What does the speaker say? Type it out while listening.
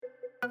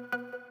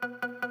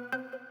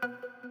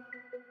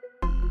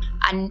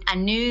I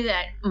knew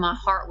that my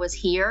heart was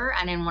here.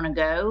 I didn't want to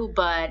go,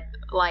 but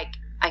like,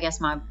 I guess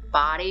my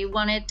body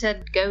wanted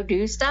to go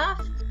do stuff.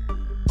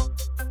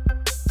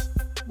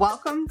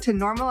 Welcome to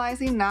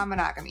Normalizing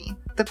Non-Monogamy,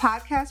 the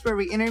podcast where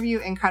we interview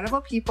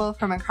incredible people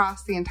from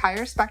across the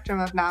entire spectrum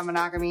of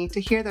non-monogamy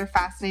to hear their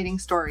fascinating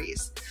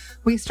stories.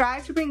 We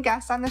strive to bring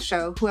guests on the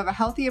show who have a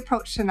healthy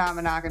approach to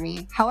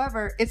non-monogamy.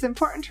 However, it's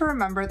important to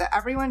remember that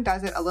everyone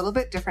does it a little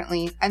bit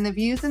differently, and the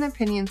views and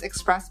opinions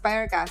expressed by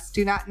our guests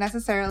do not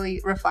necessarily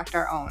reflect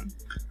our own.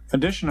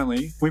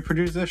 Additionally, we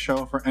produce this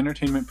show for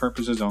entertainment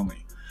purposes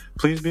only.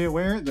 Please be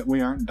aware that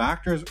we aren't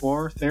doctors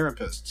or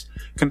therapists.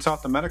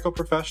 Consult a medical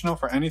professional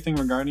for anything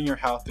regarding your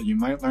health that you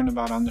might learn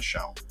about on the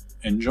show.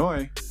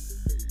 Enjoy!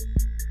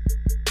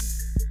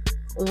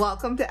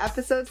 Welcome to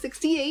episode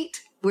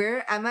 68.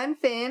 We're Emma and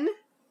Finn.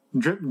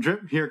 Drip,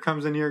 drip, here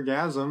comes an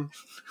eargasm.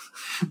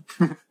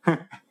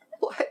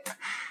 What?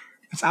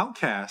 It's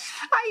Outcast.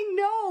 I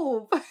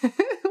know!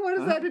 What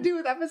does that have to do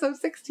with episode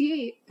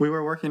 68? We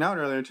were working out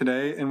earlier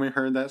today and we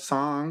heard that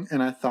song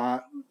and I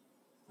thought,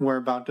 we're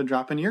about to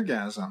drop an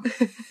eargasm.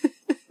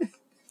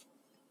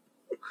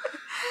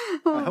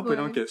 I hope we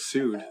don't get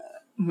sued.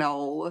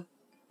 No.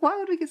 Why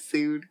would we get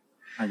sued?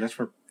 I guess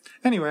we're...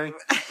 Anyway,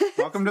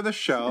 welcome to the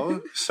show.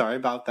 Sorry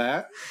about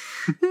that.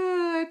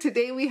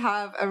 Today we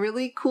have a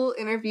really cool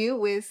interview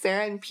with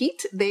Sarah and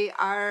Pete. They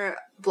are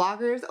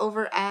bloggers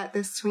over at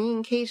the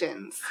Swinging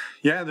Cajuns.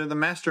 Yeah, they're the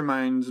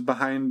masterminds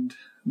behind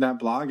that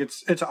blog.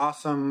 It's an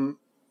awesome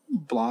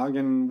blog,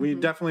 and we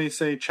definitely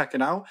say check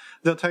it out.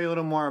 They'll tell you a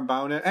little more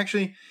about it.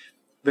 Actually,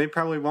 they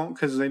probably won't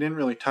because they didn't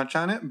really touch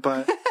on it,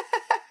 but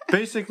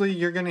basically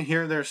you're going to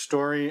hear their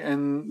story,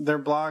 and their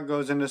blog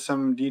goes into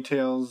some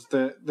details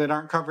that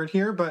aren't covered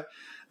here, but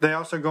they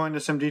also go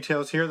into some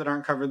details here that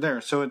aren't covered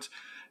there. So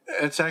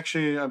it's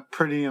actually a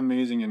pretty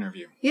amazing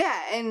interview.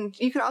 Yeah, and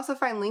you can also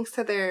find links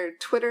to their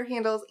Twitter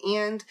handles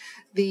and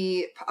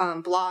the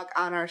blog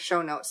on our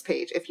show notes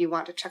page. If you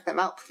want to check them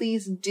out,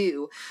 please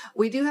do.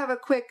 We do have a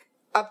quick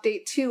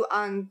update too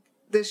on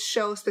this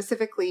show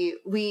specifically.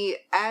 We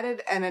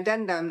added an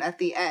addendum at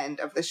the end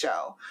of the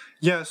show.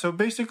 Yeah, so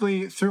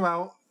basically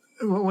throughout,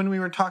 when we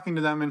were talking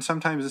to them, and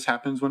sometimes this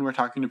happens when we're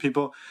talking to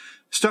people,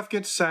 stuff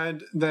gets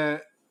said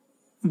that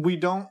we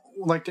don't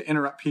like to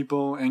interrupt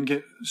people and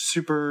get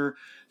super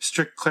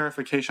strict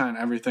clarification on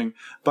everything.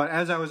 But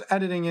as I was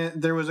editing it,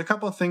 there was a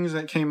couple of things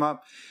that came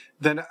up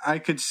that I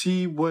could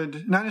see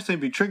would not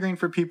necessarily be triggering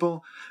for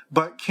people,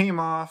 but came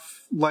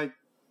off like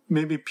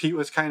maybe Pete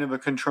was kind of a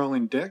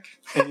controlling dick,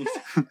 and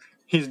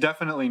he's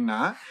definitely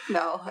not.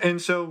 No.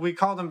 And so we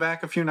called him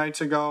back a few nights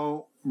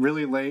ago,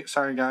 really late,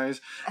 sorry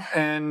guys,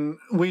 and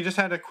we just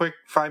had a quick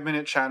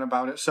 5-minute chat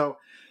about it. So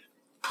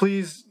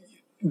please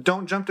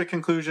don't jump to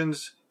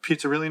conclusions.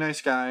 Pete's a really nice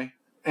guy,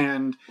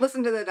 and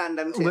listen to the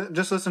addendum too.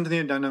 Just listen to the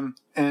addendum.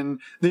 And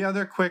the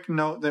other quick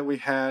note that we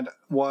had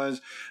was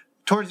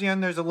towards the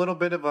end there's a little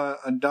bit of a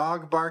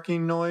dog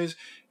barking noise.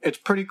 It's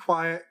pretty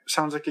quiet,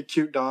 sounds like a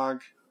cute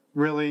dog.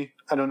 Really,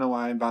 I don't know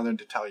why I bothered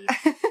to tell you.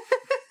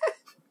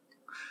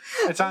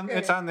 It's on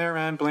their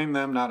end. Blame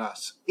them, not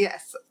us.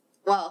 Yes.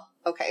 Well,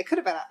 okay. It could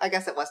have been. I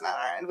guess it wasn't on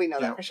our end. We know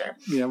that for sure.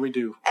 Yeah, we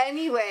do.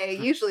 Anyway,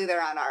 usually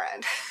they're on our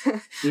end.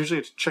 Usually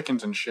it's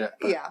chickens and shit.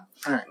 But, yeah.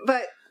 All right.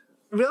 But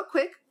real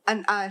quick,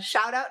 a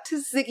shout out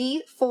to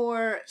Ziggy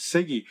for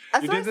Siggy.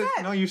 That's you what did I this?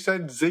 said. No, you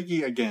said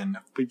Ziggy again.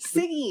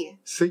 Siggy.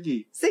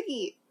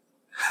 Siggy.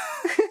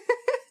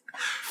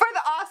 For the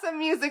awesome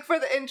music for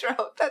the intro.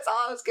 That's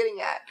all I was getting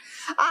at.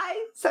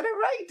 I said it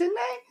right, didn't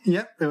I?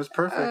 Yep, it was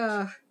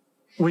perfect.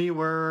 We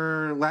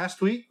were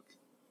last week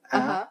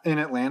in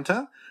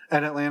Atlanta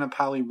at Atlanta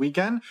Poly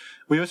Weekend.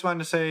 We just wanted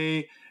to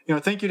say,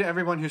 thank you to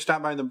everyone who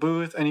stopped by the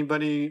booth.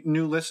 Anybody,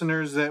 new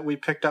listeners that we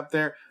picked up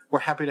there, we're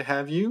happy to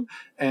have you,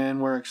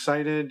 and we're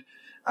excited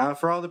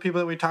for all the people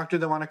that we talked to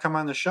that want to come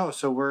on the show.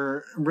 So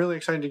we're really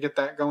excited to get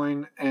that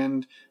going,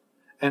 and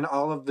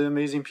all of the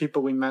amazing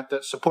people we met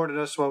that supported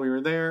us while we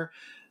were there,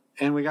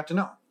 and we got to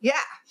know. Yeah.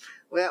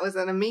 Well, that was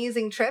an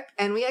amazing trip,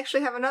 and we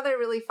actually have another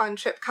really fun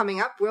trip coming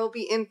up. We'll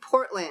be in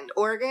Portland,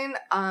 Oregon,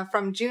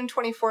 from June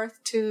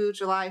 24th to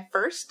July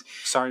 1st.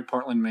 Sorry,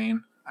 Portland,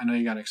 Maine. I know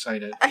you got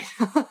excited. I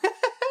know.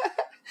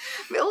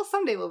 Well,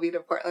 someday we'll be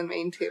to Portland,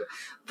 Maine, too.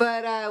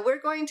 But we're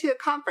going to a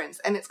conference,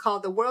 and it's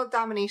called the World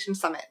Domination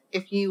Summit.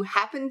 If you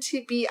happen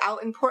to be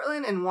out in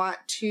Portland and want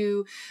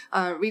to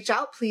reach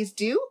out, please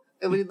do.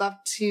 We'd love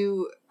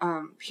to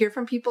hear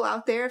from people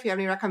out there if you have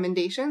any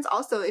recommendations.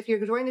 Also, if you're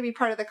going to be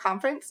part of the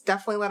conference,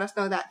 definitely let us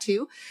know that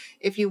too.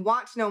 If you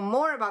want to know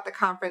more about the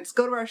conference,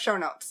 go to our show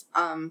notes.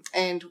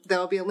 And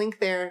there'll be a link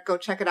there. Go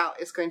check it out.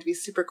 It's going to be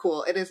super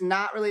cool. It is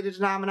not related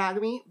to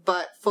non-monogamy,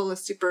 but full of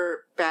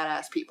super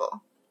badass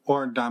people.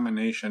 Or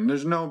domination.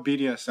 There's no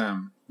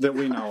BDSM that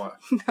we know of.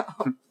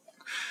 No.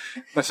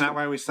 That's not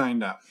why we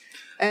signed up.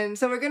 And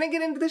so we're going to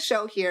get into the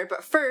show here.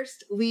 But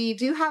first, we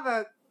do have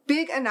a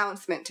big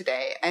announcement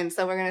today, and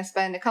so we're going to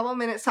spend a couple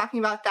minutes talking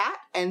about that,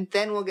 and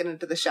then we'll get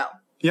into the show.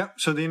 Yep.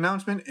 So the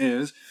announcement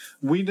is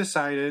we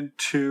decided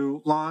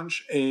to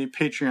launch a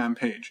Patreon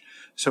page.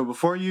 So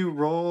before you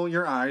roll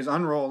your eyes,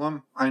 unroll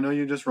them. I know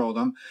you just rolled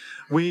them.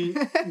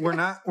 We're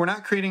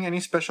not creating any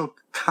special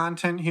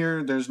content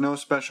here. There's no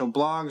special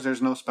blogs.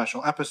 There's no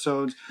special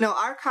episodes. No,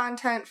 our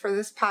content for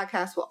this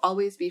podcast will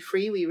always be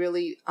free. We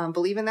really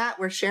believe in that.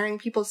 We're sharing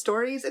people's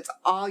stories. It's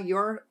all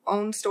your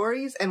own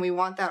stories, and we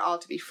want that all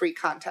to be free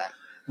content.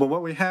 But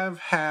what we have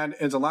had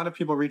is a lot of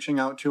people reaching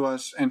out to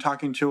us and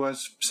talking to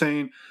us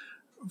saying,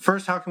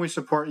 first, how can we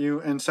support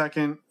you? And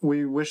second,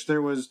 we wish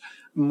there was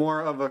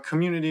more of a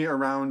community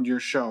around your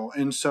show.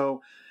 And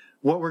so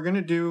what we're going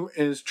to do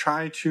is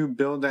try to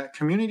build that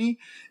community,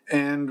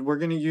 and we're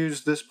going to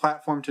use this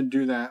platform to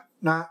do that.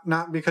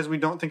 Not because we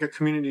don't think a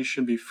community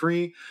should be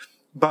free,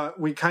 but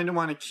we kind of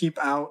want to keep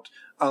out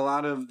a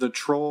lot of the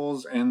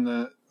trolls and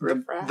the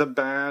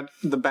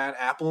bad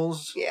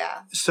apples.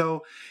 Yeah.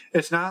 So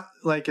it's not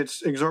like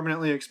it's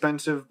exorbitantly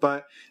expensive,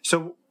 but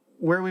so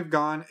where we've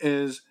gone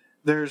is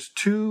there's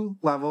 2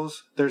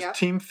 levels. There's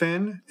Team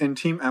Finn and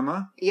Team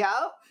Emma.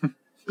 Yep.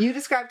 You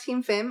describe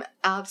Team Finn,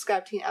 I'll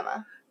describe Team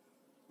Emma.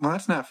 Well,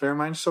 that's not fair.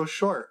 Mine's so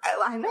short.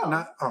 I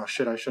know. Oh,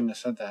 shit, I shouldn't have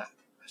said that.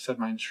 I said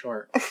mine's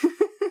short.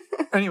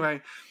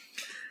 Anyway,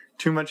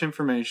 too much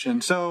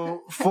information.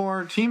 So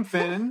for Team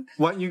Finn,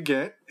 what you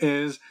get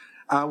is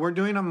we're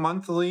doing a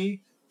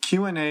monthly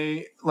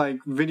Q&A, like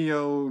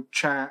video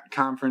chat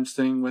conference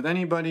thing with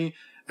anybody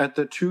at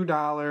the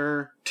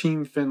 $2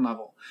 Team Finn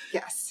level.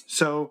 Yes.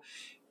 So,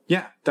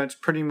 yeah, that's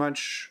pretty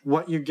much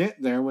what you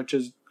get there, which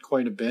is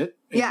quite a bit.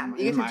 Yeah,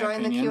 you get to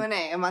join the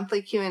Q&A, a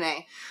monthly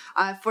Q&A.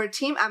 For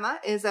Team Emma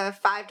is a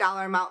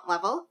 $5 amount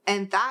level,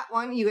 and that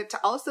one you get to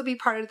also be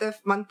part of the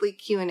monthly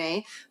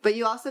Q&A, but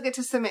you also get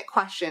to submit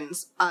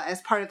questions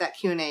as part of that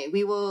Q&A.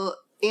 We will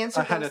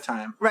answer ahead of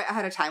time. Right,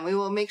 ahead of time. We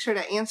will make sure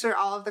to answer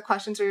all of the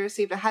questions we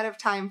received ahead of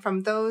time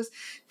from those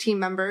team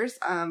members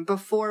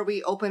before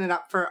we open it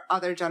up for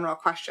other general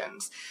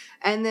questions.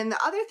 And then the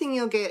other thing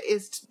you'll get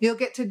is you'll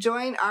get to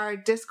join our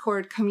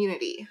Discord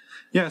community.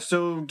 Yeah,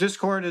 so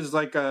Discord is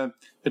like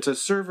it's a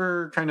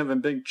server, kind of a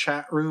big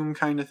chat room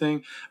kind of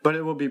thing, but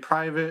it will be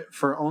private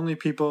for only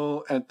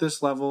people at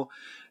this level.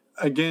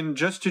 Again,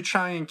 just to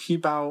try and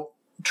keep out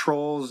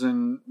trolls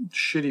and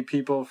shitty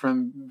people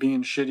from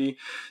being shitty.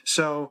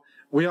 So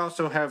we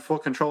also have full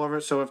control over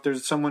it. So if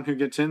there's someone who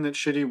gets in that's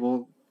shitty,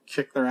 we'll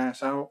kick their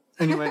ass out.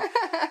 Anyway,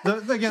 we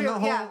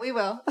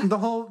will. The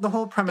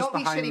whole premise Don't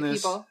behind be shitty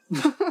this. People.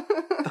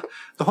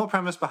 The whole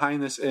premise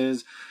behind this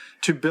is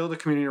to build a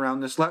community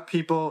around this. Let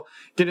people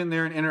get in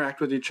there and interact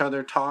with each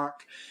other,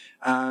 talk,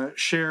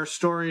 share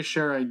stories,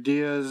 share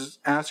ideas,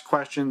 ask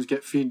questions,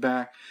 get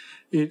feedback.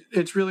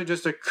 It's really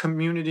just a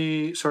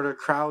community sort of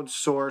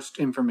crowdsourced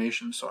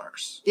information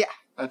source. Yeah.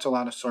 That's a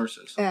lot of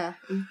sources. Yeah,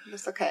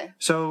 that's okay.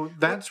 So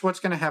that's what's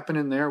going to happen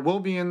in there. We'll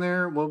be in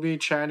there. We'll be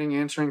chatting,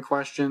 answering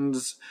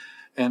questions,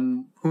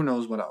 and who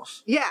knows what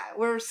else. Yeah,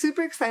 we're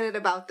super excited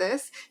about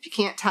this, if you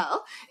can't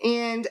tell.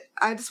 And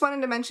I just wanted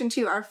to mention,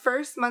 too, our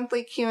first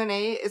monthly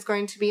Q&A is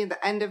going to be at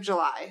the end of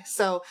July.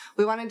 So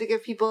we wanted to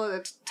give people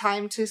the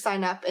time to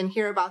sign up and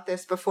hear about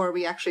this before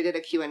we actually did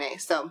a Q&A.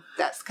 So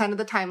that's kind of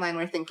the timeline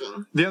we're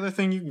thinking. The other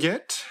thing you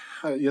get,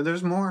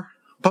 there's more.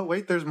 But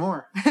wait, there's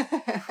more.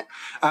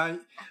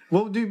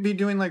 We'll be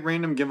doing like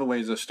random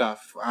giveaways of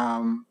stuff.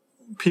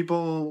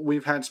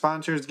 We've had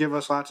sponsors give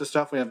us lots of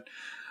stuff. We have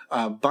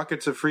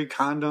buckets of free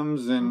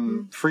condoms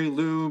and free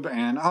lube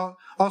and all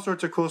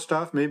sorts of cool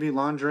stuff. Maybe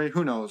lingerie,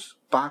 who knows?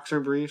 Boxer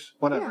briefs,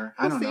 whatever.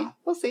 Yeah, I don't know.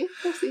 We'll see.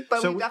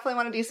 But we definitely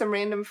want to do some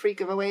random free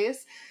giveaways.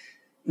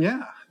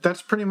 Yeah,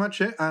 that's pretty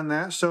much it on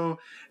that. So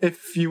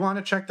if you want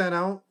to check that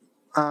out,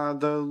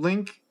 the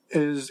link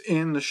is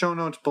in the show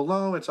notes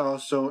below. It's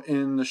also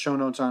in the show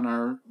notes on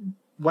our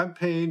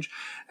webpage,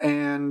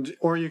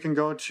 or you can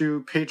go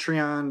to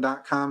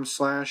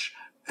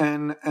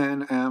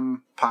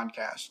patreon.com/NNM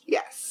podcast.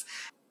 Yes.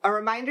 A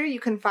reminder,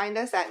 you can find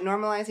us at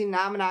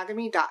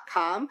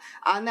normalizingnonmonogamy.com.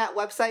 On that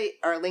website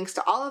are links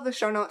to all of the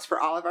show notes for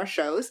all of our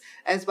shows,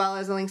 as well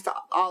as links to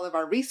all of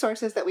our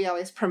resources that we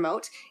always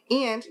promote.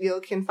 And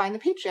you can find the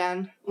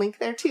Patreon link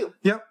there too.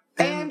 Yep.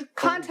 And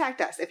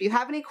contact us if you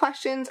have any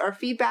questions or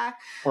feedback.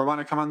 Or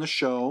want to come on the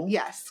show.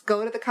 Yes.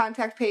 Go to the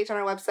contact page on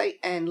our website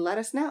and let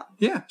us know.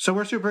 Yeah. So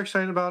we're super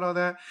excited about all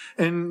that.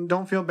 And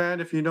don't feel bad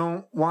if you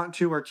don't want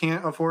to or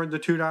can't afford the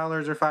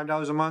 $2 or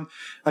 $5 a month.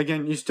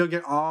 Again, you still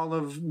get all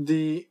of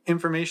the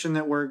information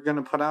that we're going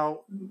to put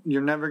out.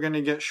 You're never going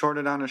to get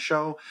shorted on a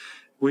show.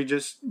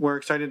 We're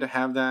excited to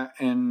have that,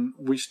 and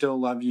we still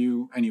love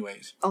you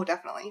anyways. Oh,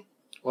 definitely.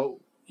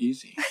 Whoa.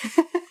 Easy.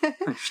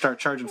 Start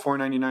charging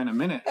 $4.99 a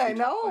minute. I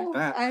know. Like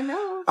that. I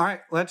know. All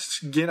right, let's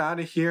get out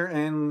of here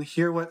and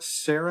hear what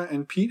Sarah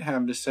and Pete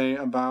have to say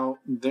about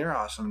their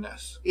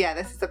awesomeness. Yeah,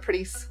 this is a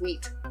pretty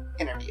sweet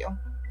interview.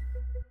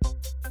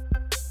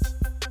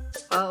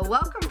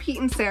 Welcome, Pete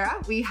and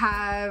Sarah. We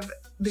have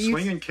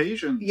Swinging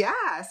Cajuns.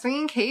 Yeah,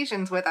 Swinging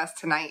Cajuns with us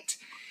tonight,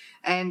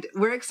 and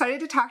we're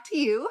excited to talk to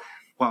you.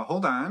 Well,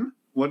 hold on.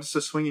 What's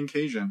a Swinging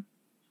Cajun?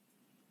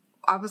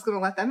 I was going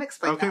to let them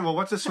explain. Okay, that. well,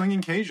 what's a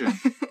Swinging Cajun?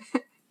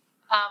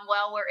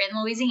 Well, we're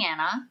in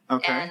Louisiana.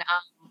 Okay. And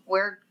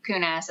we're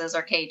Coonasses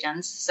or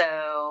Cajuns,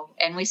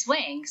 and we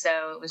swing,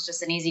 so it was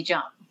just an easy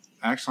jump.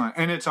 Excellent.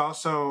 And it's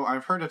also,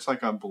 I've heard it's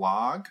like a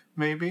blog,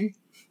 maybe?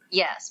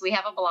 Yes, we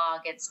have a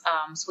blog. It's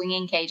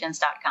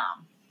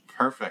swingingcajuns.com.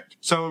 Perfect.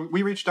 So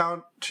we reached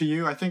out to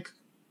you, I think,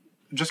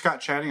 just got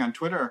chatting on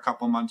Twitter a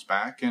couple months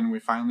back, and we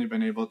finally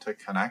been able to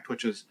connect,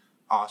 which is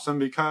awesome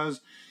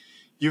because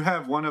you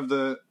have one of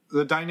the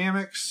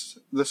dynamics,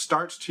 the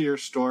starts to your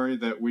story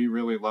that we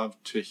really love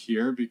to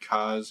hear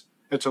because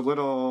it's a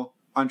little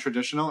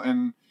untraditional,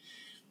 and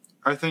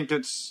I think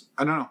it's,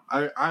 I don't know,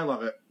 I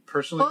love it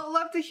personally. Well, I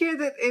love to hear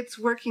that it's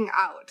working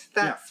out.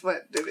 That's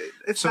what it is.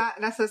 It's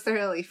not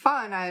necessarily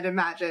fun, I'd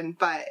imagine,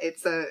 but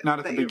it's not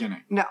at the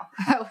beginning. No.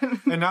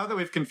 And now that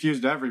we've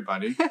confused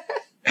everybody,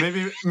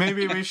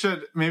 maybe we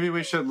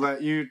should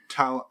let you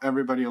tell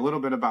everybody a little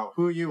bit about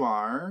who you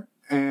are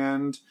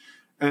and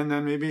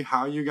then maybe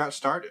how you got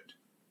started.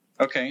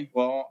 Okay.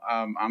 Well,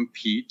 I'm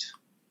Pete,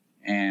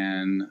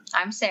 and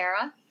I'm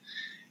Sarah.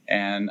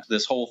 And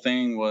this whole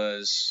thing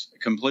was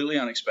completely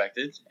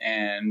unexpected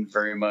and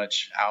very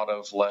much out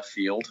of left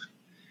field.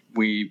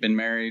 We've been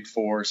married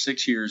for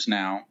 6 years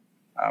now.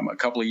 A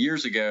couple of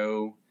years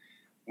ago,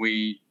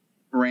 we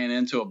ran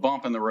into a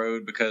bump in the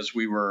road because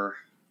we were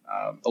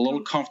a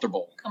little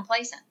comfortable.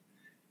 Complacent.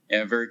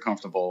 Yeah, very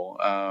comfortable.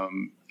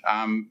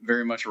 I'm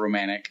very much a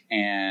romantic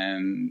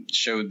and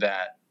showed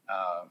that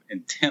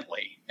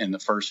intently in the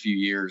first few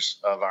years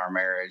of our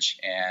marriage.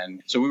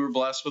 And so we were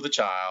blessed with a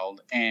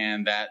child,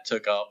 and that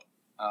took up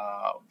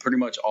pretty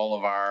much all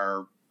of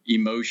our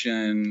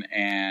emotion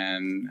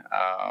and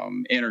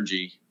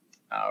energy.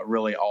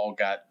 Really all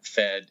got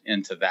fed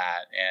into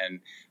that. And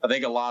I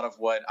think a lot of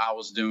what I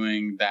was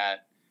doing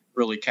that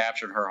really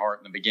captured her heart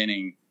in the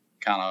beginning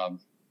kind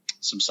of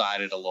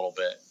subsided a little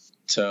bit.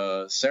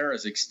 To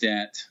Sarah's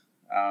extent,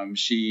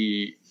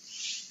 she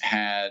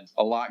had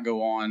a lot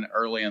go on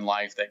early in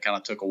life that kind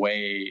of took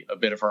away a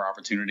bit of her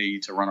opportunity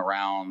to run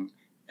around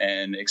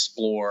and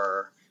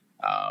explore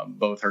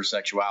both her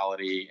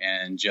sexuality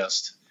and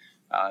just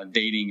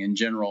dating in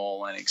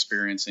general and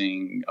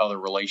experiencing other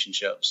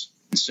relationships.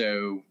 And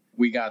so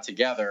we got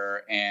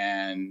together,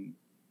 and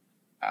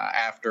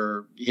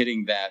after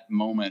hitting that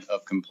moment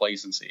of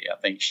complacency, I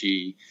think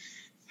she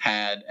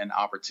had an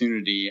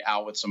opportunity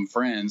out with some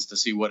friends to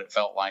see what it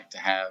felt like to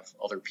have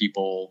other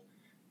people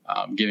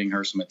giving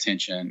her some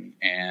attention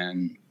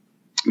and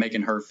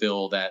making her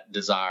feel that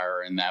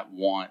desire and that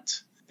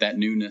want, that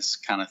newness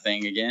kind of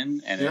thing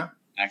again. And it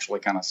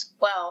actually kind of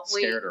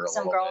scared her a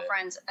some little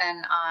girlfriends bit.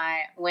 And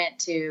I went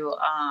to,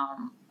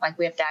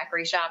 we have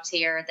daiquiri shops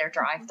here, they're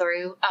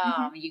drive-through.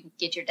 You can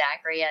get your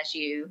daiquiri as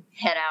you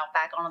head out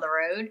back onto the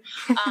road.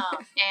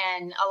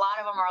 And a lot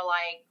of them are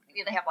like,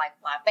 they have like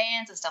live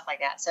bands and stuff like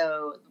that.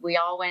 So we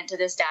all went to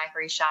this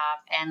daiquiri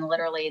shop, and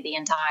literally the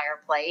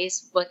entire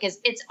place, because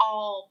it's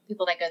all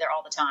people that go there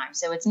all the time.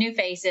 So it's new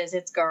faces,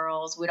 it's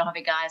girls. We don't have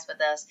any guys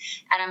with us.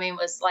 And I mean, it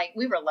was like,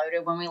 we were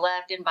loaded when we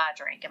left, didn't buy a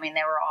drink. I mean,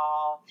 they were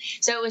all,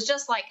 so it was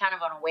just like kind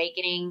of an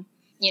awakening.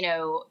 You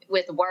know,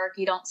 with work,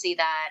 you don't see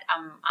that.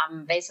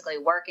 I'm basically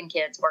working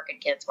kids.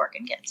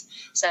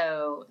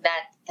 So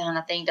that kind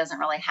of thing doesn't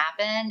really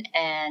happen.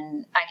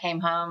 And I came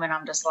home and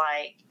I'm just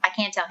like, I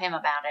can't tell him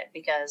about it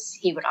because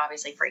he would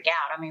obviously freak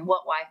out. I mean,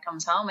 what wife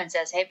comes home and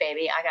says, hey,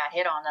 baby, I got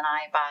hit on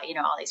tonight by,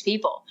 all these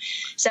people.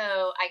 So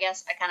I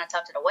guess I kind of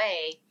tucked it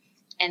away.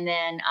 And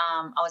then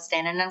I was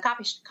standing in a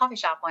coffee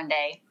shop one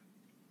day,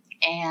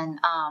 and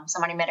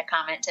somebody made a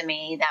comment to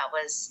me that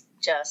was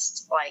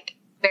just like,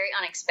 very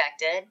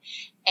unexpected,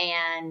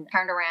 and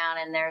turned around,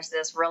 and there's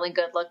this really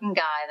good looking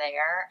guy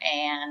there,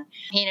 and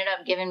he ended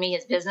up giving me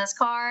his business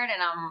card,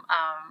 and I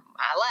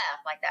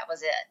left like that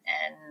was it.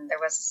 And there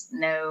was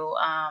no,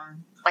 I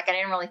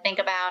didn't really think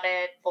about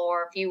it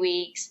for a few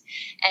weeks.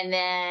 And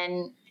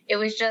then it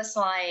was just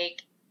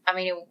like,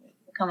 it would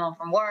come home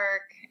from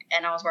work,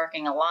 and I was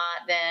working a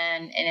lot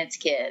then, and it's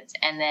kids,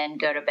 and then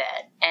go to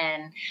bed.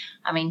 And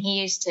he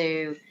used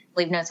to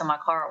leave notes on my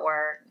car at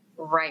work,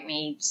 write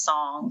me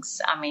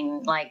songs.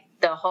 Like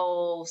the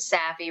whole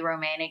sappy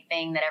romantic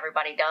thing that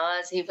everybody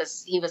does. He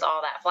was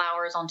all that,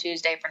 flowers on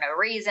Tuesday for no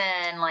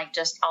reason, like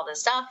just all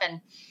this stuff.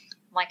 And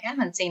I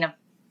haven't seen a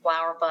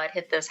flower bud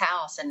hit this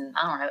house in,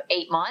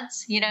 8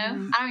 months, I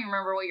don't even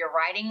remember what your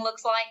writing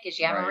looks like because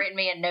you haven't written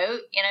me a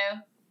note,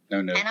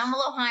 No notes. And I'm a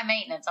little high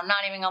maintenance. I'm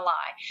not even gonna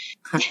lie.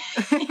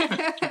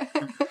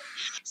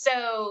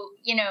 So,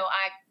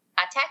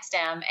 I text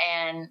him,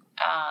 and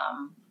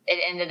it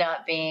ended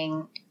up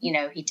being,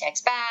 he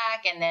texts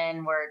back, and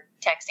then we're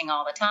texting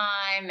all the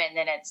time, and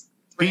then it's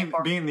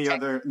being the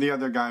other guy.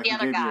 The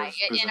other guy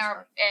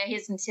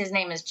his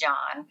name is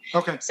John.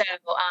 Okay. So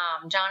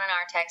John and I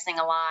are texting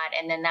a lot,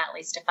 and then that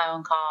leads to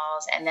phone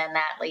calls, and then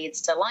that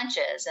leads to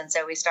lunches, and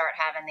so we start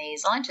having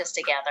these lunches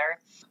together.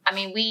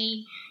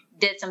 We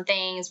did some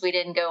things. We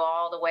didn't go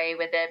all the way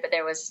with it, but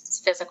there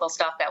was physical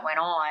stuff that went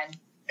on.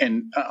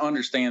 And I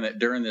understand that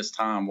during this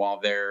time, while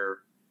they're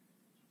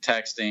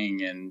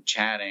texting and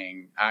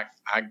chatting, I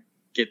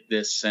get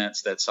this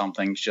sense that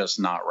something's just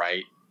not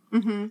right.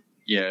 Mm-hmm.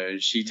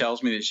 she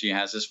tells me that she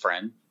has this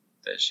friend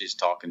that she's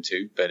talking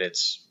to, but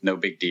it's no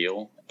big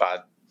deal. If I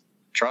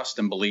trust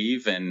and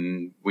believe,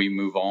 and we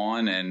move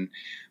on, and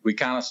we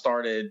kind of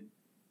started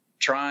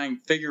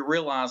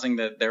realizing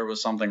that there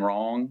was something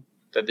wrong,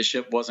 that the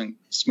ship wasn't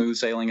smooth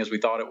sailing as we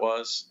thought it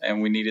was,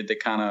 and we needed to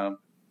kind of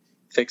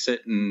fix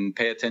it and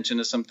pay attention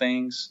to some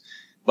things.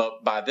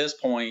 But by this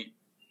point,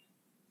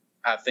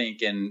 I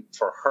think, and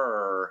for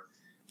her,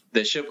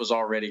 the ship was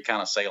already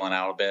kind of sailing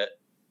out a bit,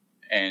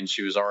 and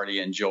she was already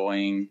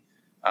enjoying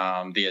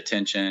the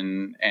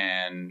attention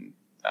and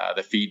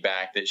the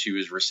feedback that she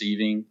was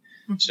receiving.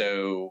 Mm-hmm.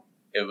 So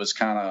it was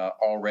kind of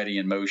already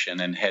in motion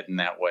and heading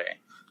that way.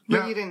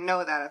 But you didn't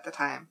know that at the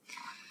time.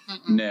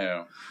 Mm-mm.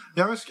 No.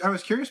 Yeah, I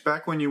was curious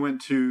back when you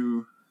went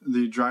to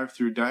the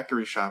drive-through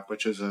daiquiri shop,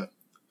 which is an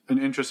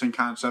interesting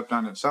concept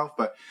on itself.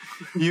 But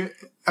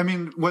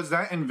was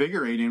that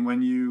invigorating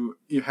when you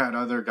had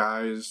other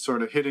guys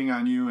sort of hitting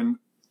on you? And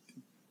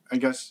I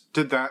guess,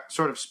 did that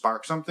sort of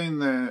spark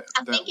something I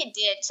think it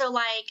did. So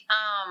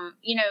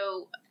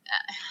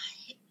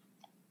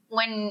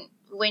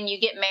when you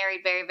get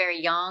married very,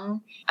 very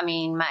young, I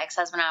mean, my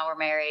ex-husband and I were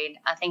married,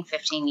 I think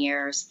 15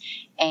 years.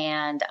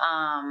 And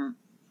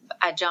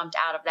I jumped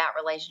out of that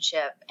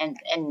relationship, and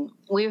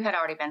we had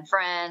already been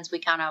friends. We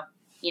kind of,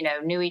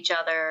 knew each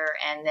other,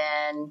 and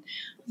then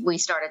we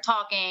started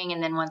talking,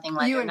 and then one thing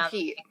led to another.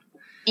 Pete.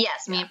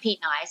 Yes, me and Pete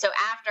and I. So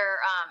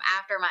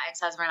after my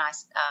ex-husband and I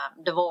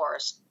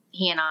divorced,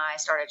 he and I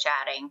started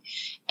chatting,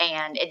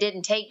 and it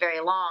didn't take very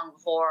long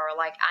before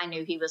I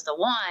knew he was the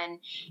one.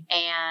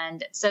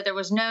 And so there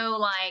was no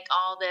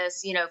all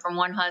this, from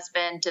one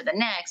husband to the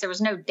next. There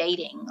was no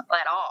dating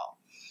at all.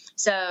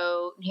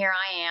 So here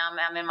I am.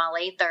 I'm in my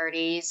late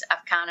 30s.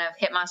 I've kind of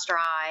hit my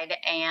stride,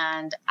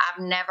 and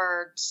I've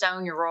never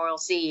sown your royal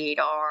seed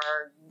or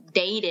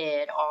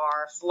dated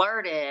or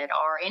flirted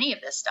or any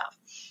of this stuff.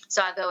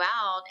 So I go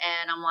out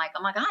and I'm like,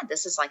 oh my God,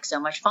 this is so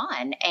much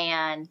fun.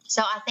 And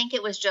so I think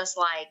it was just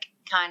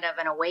kind of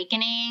an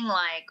awakening.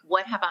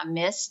 What have I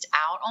missed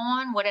out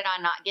on? What did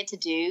I not get to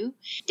do?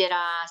 Did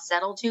I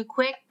settle too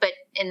quick? But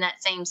in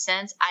that same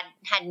sense, I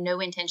had no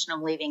intention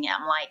of leaving him.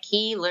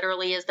 He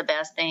literally is the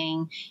best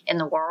thing in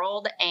the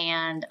world.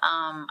 And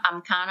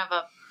I'm kind of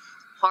a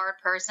hard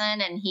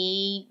person, and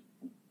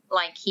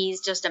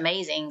he's just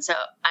amazing. So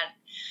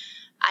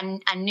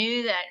I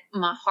knew that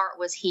my heart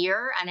was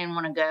here. I didn't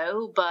want to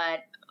go,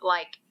 but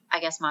I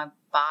guess my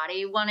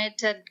body wanted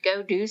to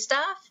go do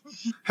stuff.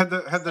 Had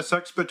the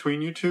sex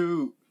between you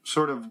two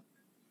sort of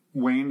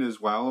waned as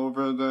well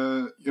over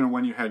the,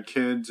 when you had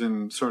kids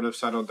and sort of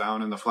settled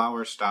down and the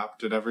flowers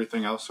stopped? Did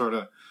everything else sort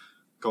of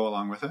go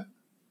along with it?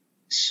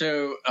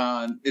 So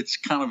it's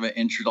kind of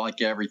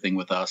like everything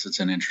with us, it's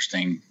an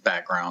interesting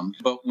background.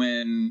 But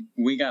when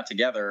we got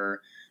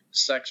together,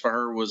 sex for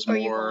her was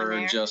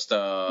more just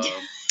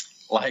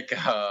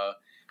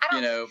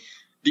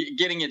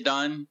getting it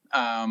done,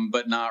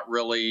 but not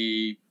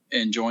really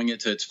enjoying it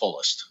to its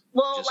fullest.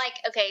 Well,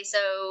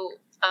 so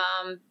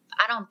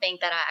I don't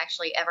think that I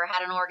actually ever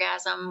had an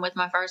orgasm with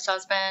my first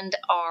husband,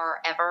 or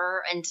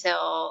ever,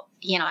 until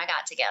he and I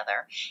got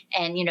together.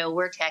 And,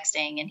 we're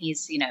texting, and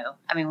he's,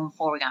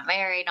 before we got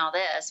married and all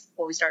this,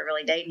 before we started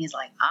really dating, he's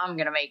like, I'm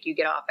going to make you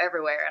get off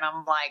everywhere. And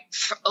I'm like,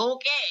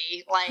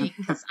 okay,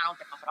 'cause I don't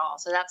get off at all.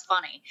 So that's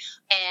funny.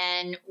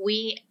 And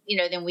we,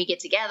 then we get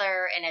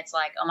together, and it's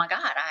like, oh my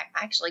God,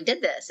 I actually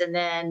did this. And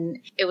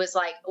then it was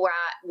where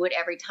I would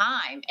every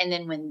time. And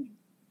then when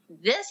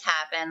this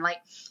happened,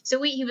 so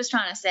what he was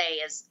trying to say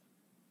is,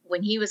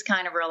 when he was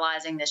kind of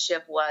realizing the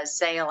ship was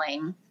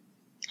sailing,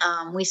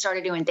 we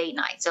started doing date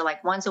night. So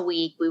once a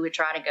week, we would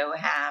try to go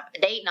have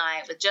a date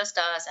night with just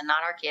us and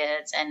not our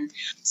kids. And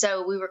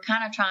so we were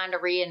kind of trying to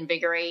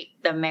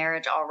reinvigorate the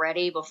marriage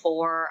already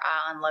before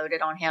I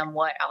unloaded on him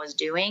what I was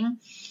doing.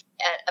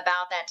 At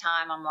about that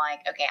time, I'm like,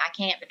 okay, I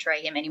can't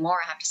betray him anymore.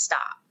 I have to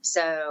stop.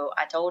 So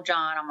I told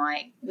John, I'm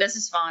like, this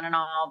is fun and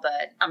all,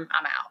 but I'm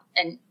out.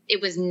 And it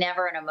was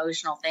never an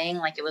emotional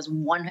thing.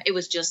 It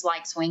was just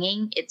like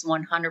swinging. It's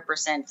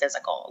 100%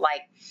 physical.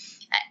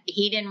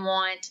 He didn't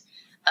want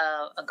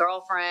a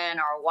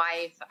girlfriend or a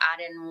wife. I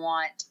didn't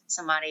want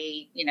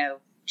somebody,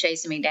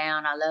 chasing me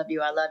down. I love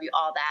you, all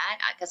that,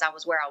 because I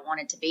was where I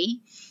wanted to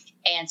be.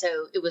 And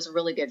so it was a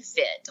really good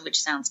fit, which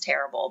sounds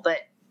terrible, but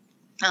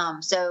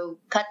so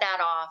cut that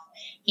off.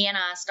 He and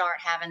I start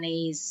having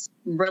these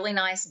really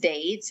nice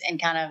dates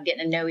and kind of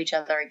getting to know each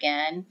other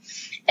again.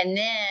 And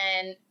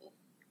then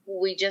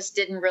we just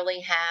didn't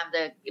really have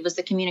it was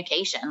the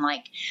communication.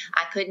 I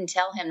couldn't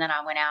tell him that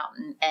I went out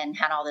and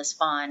had all this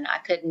fun. I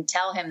couldn't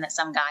tell him that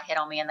some guy hit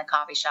on me in the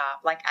coffee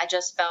shop. I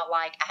just felt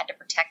like I had to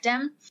protect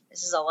him.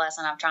 This is a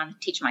lesson I'm trying to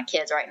teach my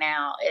kids right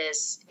now,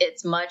 is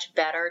it's much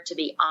better to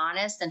be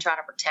honest than try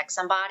to protect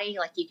somebody.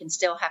 You can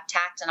still have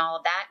tact and all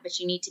of that, but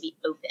you need to be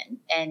open,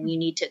 and you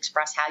need to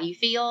express how you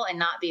feel and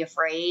not be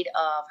afraid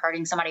of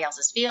hurting somebody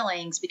else's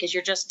feelings, because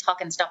you're just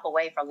tucking stuff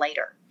away for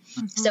later.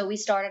 Mm-hmm. So we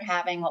started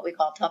having what we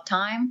call tub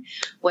time,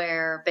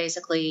 where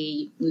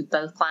basically we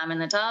both climb in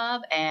the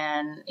tub,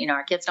 and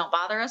our kids don't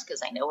bother us because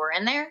they know we're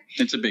in there.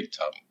 It's a big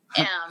tub.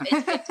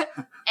 It's good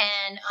to,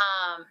 and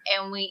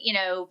we,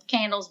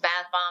 candles,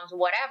 bath bombs,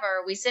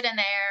 whatever. We sit in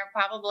there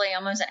probably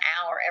almost an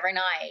hour every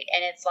night,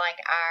 and it's like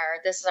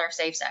this is our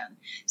safe zone.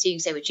 So you can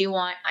say what you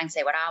want, I can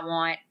say what I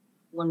want.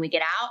 When we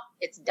get out,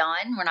 it's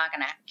done. We're not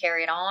going to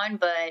carry it on,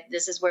 but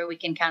this is where we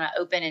can kind of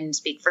open and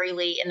speak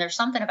freely. And there's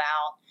something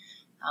about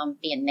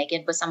being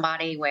naked with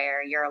somebody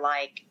where you're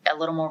like a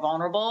little more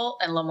vulnerable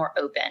and a little more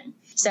open.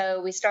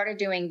 So we started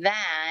doing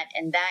that,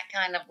 and that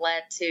kind of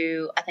led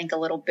to, I think, a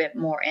little bit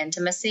more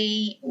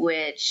intimacy,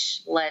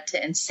 which led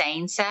to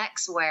insane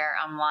sex where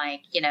I'm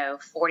like,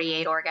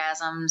 48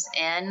 orgasms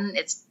in,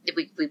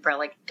 we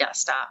probably got to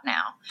stop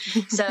now.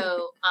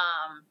 So,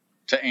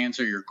 to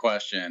answer your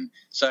question,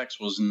 sex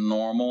was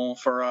normal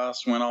for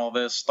us when all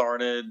this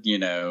started,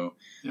 a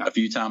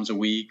few times a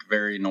week,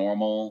 very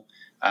normal.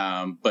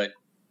 But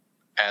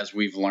as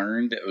we've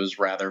learned, it was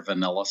rather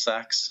vanilla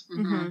sex.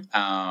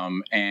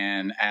 Mm-hmm.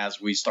 And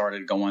as we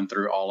started going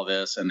through all of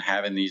this and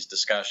having these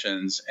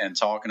discussions and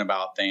talking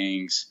about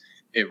things,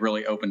 it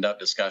really opened up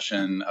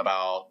discussion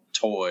about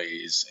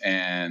toys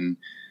and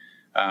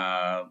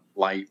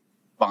light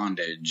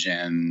bondage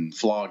and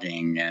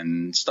flogging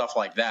and stuff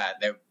like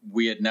that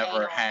we had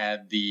never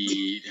had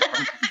the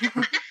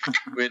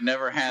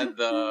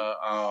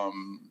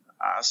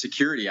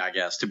security, I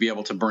guess, to be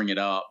able to bring it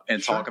up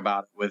and talk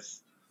about it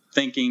with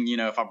thinking,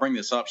 if I bring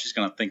this up, she's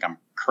going to think I'm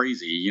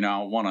crazy. I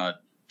want to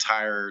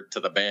tie her to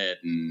the bed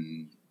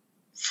and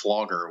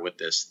flog her with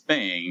this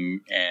thing,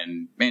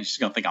 and man, she's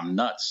gonna think I'm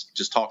nuts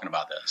just talking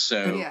about this.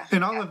 So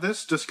and all of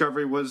this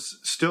discovery was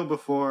still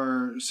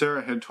before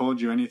Sarah had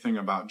told you anything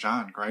about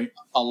John, right?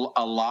 A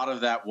lot of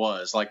that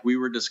was like we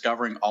were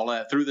discovering all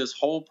that through this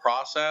whole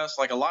process.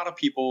 Like a lot of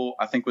people,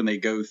 I think when they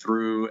go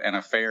through an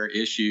affair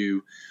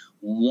issue,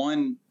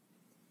 the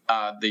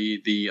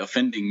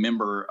offending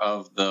member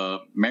of the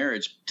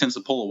marriage tends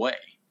to pull away.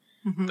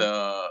 Mm-hmm.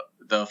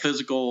 The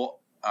physical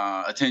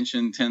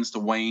attention tends to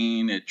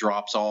wane. It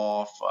drops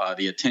off.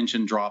 The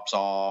attention drops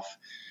off.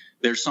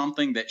 There's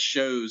something that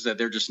shows that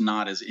they're just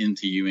not as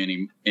into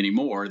you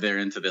anymore. They're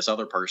into this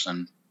other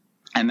person.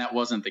 And that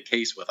wasn't the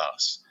case with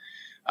us.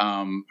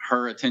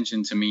 Her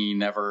attention to me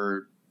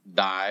never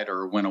died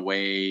or went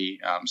away.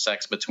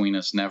 Sex between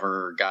us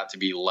never got to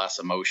be less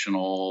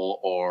emotional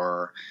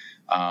or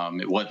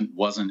it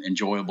wasn't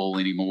enjoyable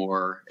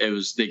anymore. It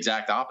was the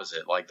exact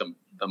opposite. Like the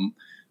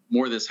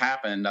more this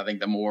happened, I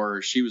think the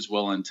more she was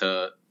willing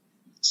to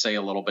say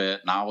a little bit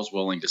and I was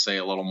willing to say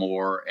a little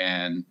more,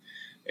 and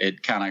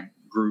it kind of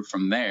grew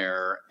from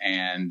there.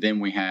 And then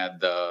we had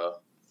the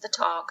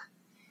talk,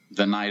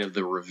 the night of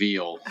the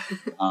reveal.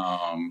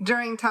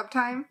 During tub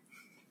time?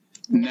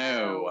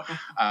 No.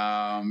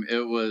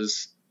 It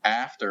was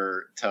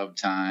after tub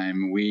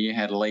time. We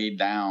had laid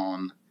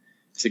down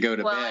to go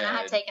to bed. Well, and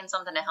I had taken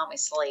something to help me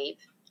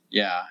sleep.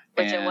 Yeah.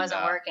 Which it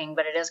wasn't working,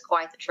 but it is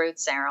quite the truth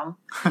serum.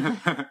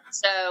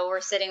 So we're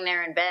sitting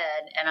there in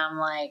bed, and I'm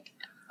like,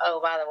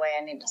 oh, by the way,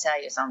 I need to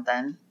tell you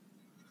something.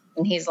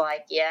 And he's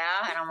like,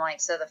 yeah. And I'm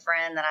like, so the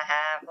friend that I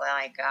have,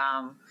 like,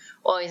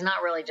 well, he's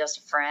not really just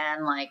a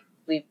friend. Like,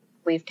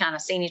 we've kind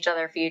of seen each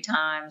other a few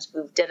times.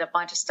 We did a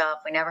bunch of stuff.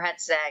 We never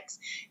had sex,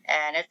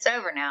 and it's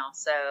over now.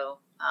 So,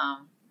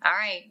 all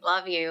right,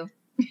 love you.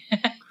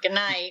 Good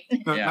night.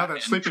 Now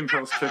that sleeping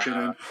pill's kicking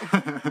in.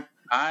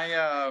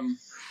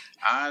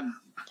 I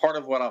part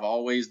of what I've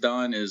always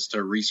done is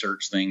to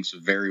research things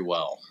very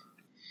well.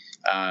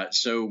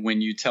 So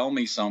when you tell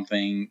me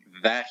something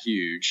that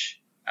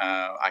huge,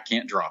 I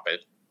can't drop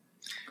it.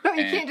 No,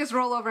 you can't just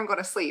roll over and go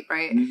to sleep,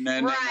 right?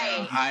 No.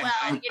 Right.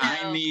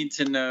 I need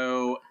to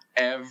know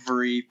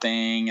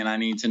everything, and I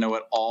need to know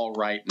it all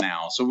right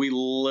now. So we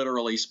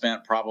literally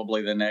spent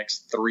probably the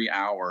next 3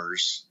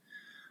 hours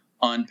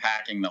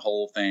unpacking the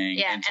whole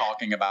thing and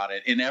talking about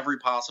it in every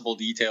possible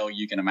detail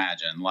you can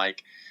imagine.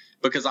 Like,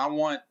 because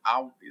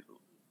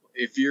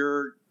if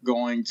you're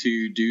going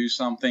to do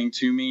something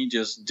to me,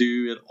 just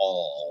do it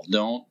all.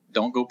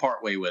 Don't go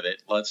part way with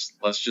it. Let's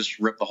just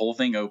rip the whole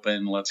thing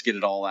open. Let's get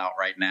it all out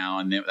right now,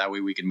 and then, that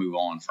way we can move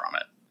on from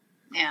it.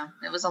 Yeah,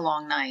 it was a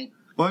long night.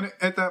 Well,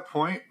 at that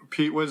point,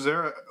 Pete, was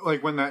there,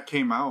 like, when that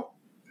came out,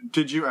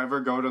 did you ever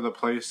go to the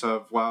place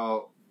of,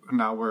 well,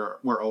 now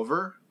we're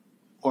over?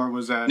 Or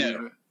was that...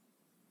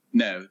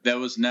 No, that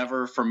was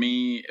never, for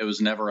me, it was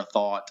never a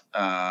thought.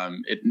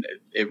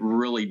 It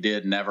really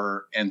did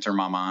never enter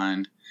my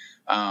mind.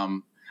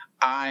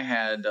 I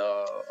had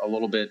a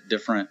little bit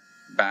different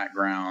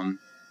background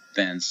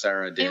than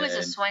Sarah did. He was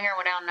a swinger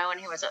without knowing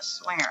he was a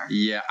swinger.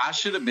 Yeah, I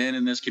should have been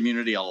in this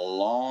community a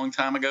long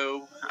time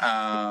ago.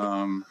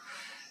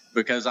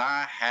 Because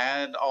I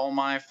had all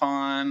my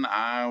fun.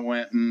 I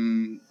went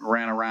and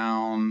ran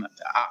around.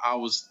 I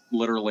was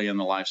literally in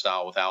the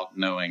lifestyle without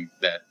knowing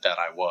that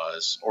I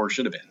was, or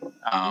should have been.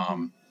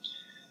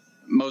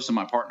 Most of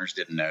my partners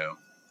didn't know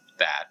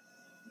that.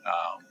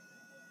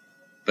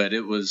 But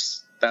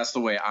that's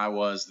the way I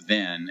was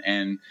then.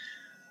 And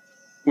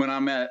when I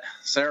met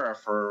Sarah,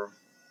 for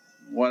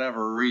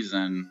whatever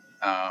reason,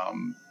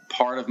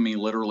 part of me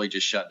literally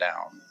just shut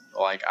down.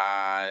 Like,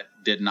 I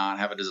did not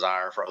have a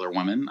desire for other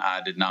women.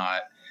 I did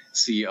not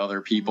see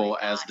other people God,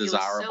 as it was so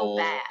desirable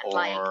bad.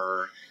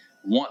 or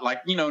want,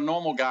 like, you know,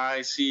 normal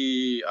guys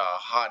see a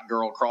hot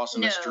girl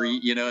crossing the No.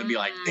 street, you know, and be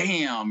like,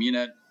 damn, you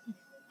know,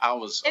 I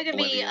was It could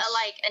be oblivious.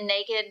 like a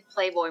naked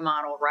Playboy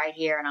model right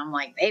here, and I'm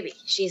like, baby,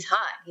 she's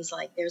hot. He's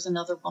like, there's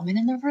another woman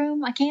in the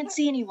room. I can't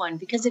see anyone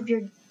because of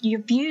your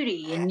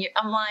beauty, and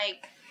I'm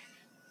like,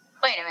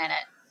 wait a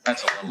minute,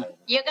 That's a little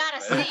you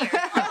gotta see her.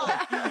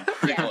 Oh.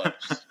 pretty Yeah. close.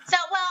 So,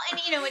 well, and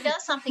you know, it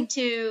does something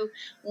too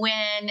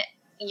when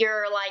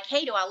you're like,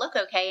 hey, do I look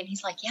okay? And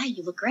he's like, yeah,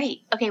 you look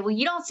great. Okay, well,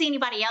 you don't see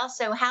anybody else,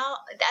 so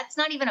that's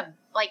not even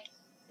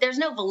there's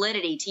no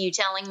validity to you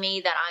telling me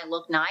that I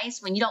look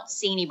nice when you don't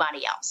see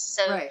anybody else.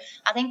 So Right.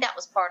 I think that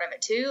was part of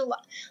it too.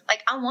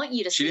 Like, I want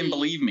you to see. She didn't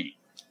believe me.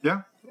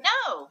 Yeah.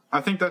 No. I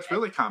think that's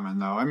really common,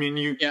 though. I mean,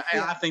 Yeah,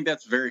 and I think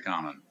that's very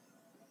common.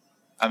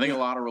 I think a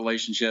lot of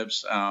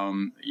relationships,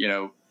 you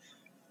know,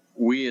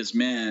 we as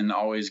men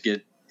always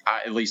get,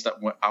 at least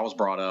I was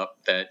brought up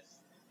that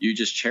you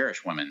just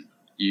cherish women.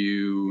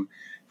 You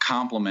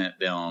compliment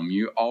them.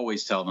 You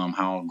always tell them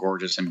how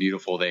gorgeous and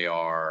beautiful they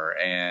are.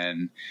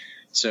 And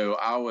so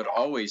I would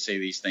always say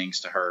these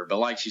things to her. But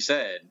like she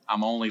said,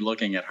 I'm only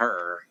looking at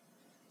her.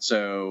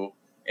 So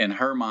in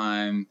her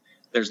mind,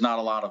 there's not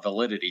a lot of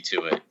validity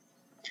to it.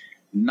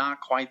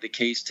 Not quite the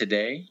case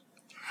today.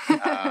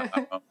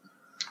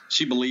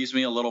 She believes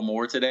me a little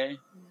more today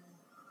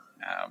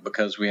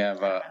because we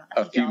have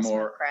a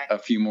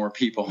few more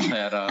people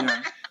that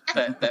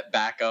that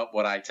back up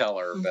what I tell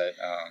her. But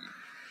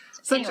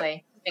So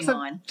anyway, moving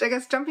on. I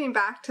guess jumping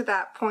back to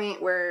that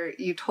point where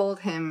you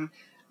told him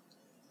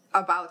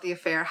about the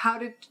affair, how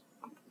did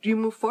you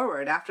move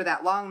forward after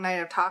that long night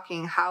of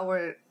talking?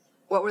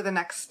 What were the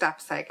next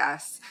steps, I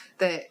guess,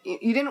 that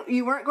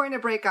you weren't going to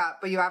break up,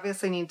 but you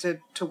obviously need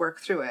to work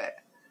through it.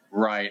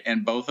 Right.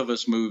 And both of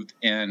us moved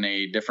in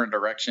a different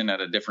direction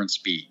at a different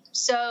speed.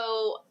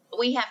 So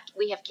we have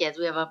kids.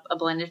 We have a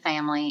blended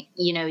family.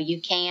 You know,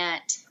 you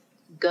can't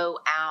go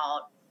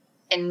out,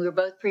 and we were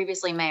both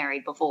previously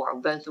married before.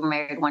 We both were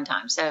married one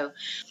time. So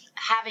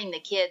having the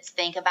kids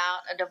think about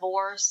a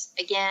divorce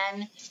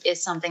again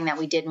is something that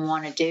we didn't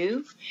want to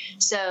do.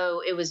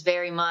 So it was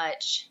very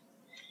much,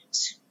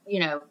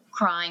 you know,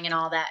 crying and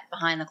all that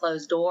behind the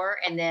closed door,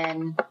 and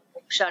then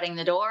shutting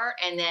the door,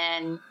 and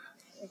then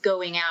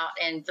going out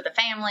and for the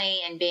family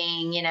and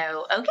being, you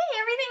know, okay,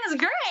 everything is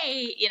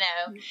great, you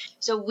know.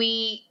 So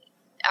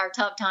our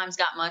tough times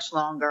got much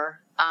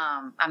longer.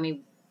 I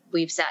mean,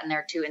 we've sat in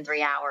there 2 and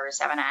 3 hours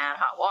having to add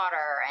hot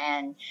water,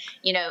 and,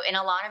 you know, and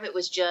a lot of it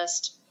was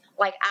just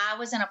like, I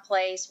was in a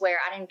place where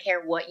I didn't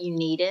care what you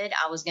needed.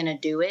 I was going to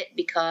do it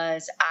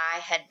because I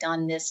had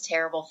done this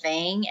terrible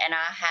thing and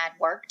I had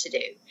work to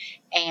do.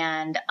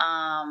 And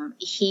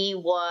he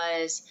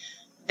was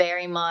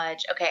very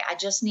much, okay, I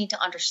just need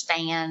to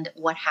understand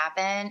what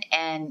happened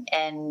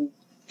and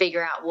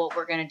figure out what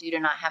we're going to do to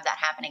not have that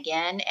happen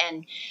again.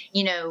 And,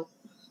 you know,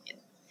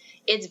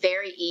 it's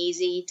very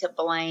easy to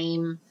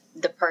blame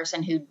the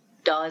person who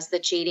does the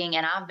cheating,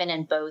 and I've been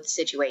in both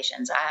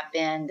situations. I have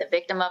been the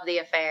victim of the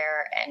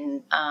affair,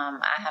 and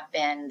I have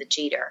been the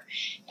cheater.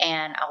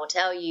 And I will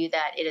tell you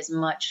that it is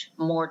much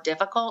more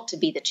difficult to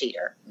be the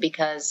cheater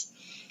because,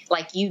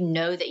 like, you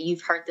know that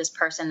you've hurt this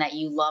person that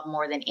you love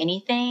more than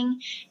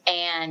anything,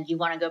 and you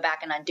want to go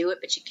back and undo it,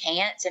 but you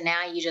can't. So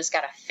now you just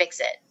got to fix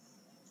it.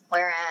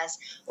 Whereas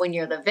when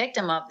you're the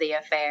victim of the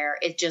affair,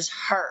 it just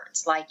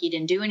hurts. Like, you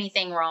didn't do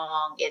anything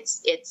wrong. It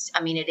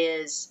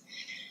is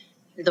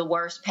the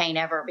worst pain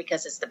ever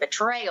because it's the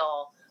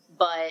betrayal,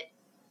 but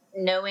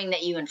knowing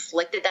that you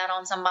inflicted that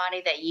on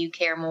somebody that you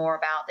care more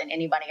about than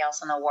anybody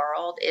else in the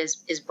world is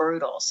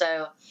brutal.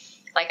 So,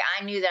 like,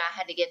 I knew that I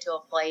had to get to a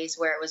place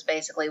where it was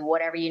basically,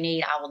 whatever you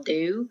need, I will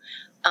do.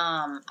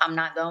 I'm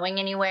not going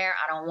anywhere.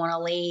 I don't want to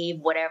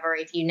leave, whatever.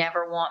 If you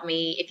never want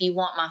me, if you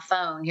want my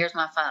phone, here's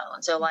my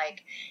phone. So,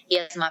 like, he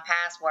has my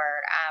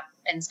password.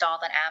 I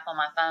installed an app on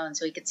my phone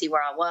so he could see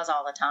where I was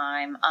all the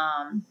time.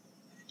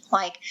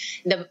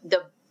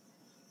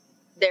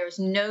 There's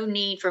no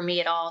need for me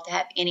at all to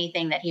have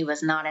anything that he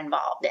was not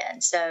involved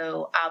in.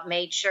 So I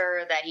made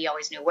sure that he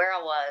always knew where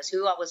I was,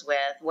 who I was with,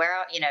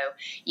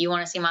 you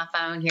want to see my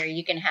phone here,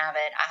 you can have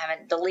it. I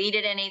haven't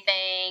deleted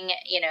anything,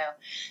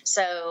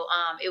 So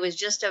it was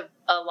just a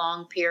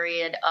long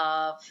period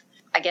of,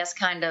 I guess,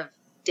 kind of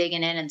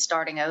digging in and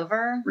starting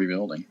over.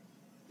 Rebuilding.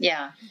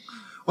 Yeah.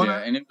 Well, yeah,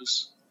 and it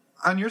was...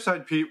 On your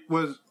side, Pete,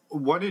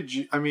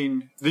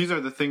 these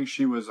are the things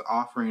she was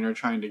offering or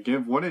trying to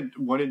give. What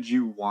did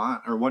you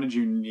want, or what did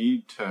you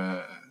need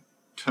to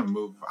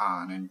move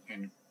on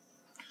and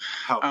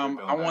help?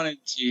 I wanted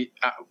to.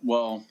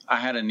 I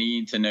had a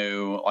need to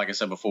know, like I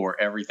said before,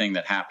 everything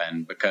that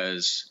happened,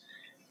 because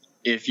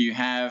if you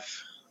have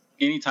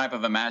any type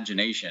of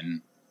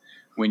imagination,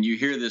 when you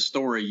hear this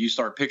story, you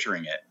start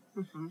picturing it.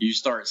 Mm-hmm. You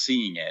start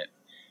seeing it,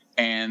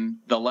 and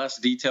the less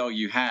detail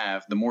you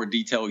have, the more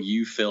detail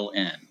you fill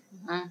in.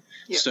 Mm-hmm.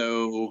 Yep.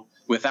 So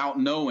without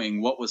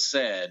knowing what was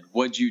said.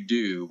 What'd you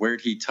do?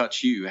 Where'd he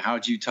touch you?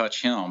 How'd you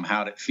touch him?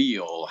 How'd it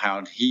feel?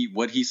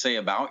 What'd he say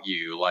about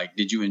you? Like,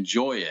 did you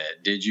enjoy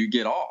it? Did you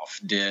get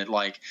off?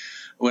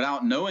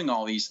 Without knowing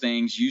all these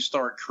things, you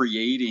start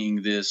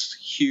creating this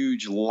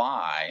huge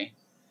lie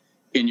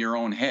in your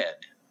own head.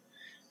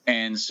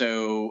 And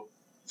so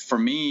for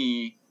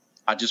me,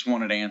 I just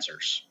wanted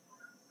answers.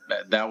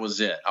 That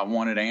was it. I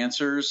wanted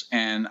answers,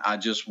 and I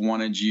just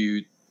wanted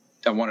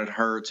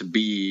her to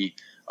be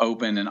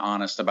open and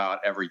honest about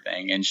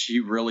everything. And she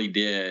really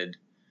did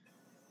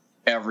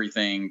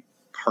everything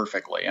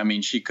perfectly. I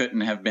mean, she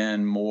couldn't have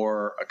been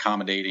more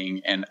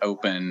accommodating and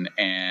open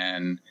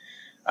and,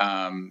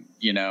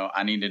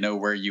 I need to know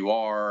where you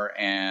are.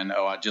 And,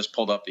 I just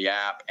pulled up the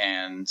app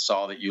and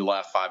saw that you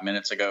left 5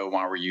 minutes ago.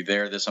 Why were you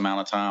there this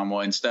amount of time?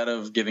 Well, instead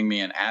of giving me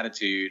an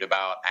attitude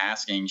about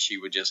asking, she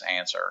would just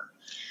answer.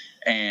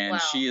 And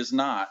She is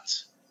not,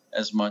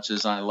 as much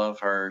as I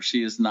love her,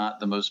 she is not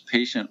the most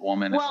patient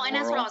woman in the world. Well, and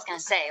that's what I was going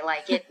to say.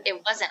 Like, it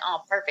wasn't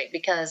all perfect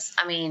because,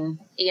 I mean,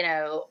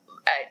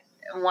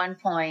 at one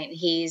point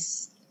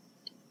he's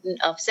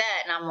upset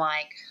and I'm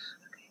like,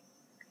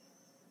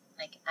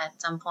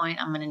 at some point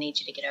I'm going to need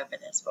you to get over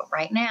this. But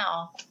right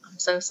now, I'm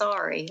so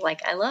sorry.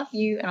 Like, I love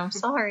you and I'm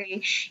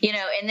sorry,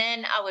 and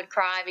then I would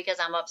cry because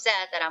I'm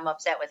upset that I'm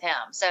upset with him.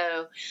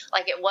 So,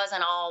 like, it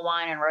wasn't all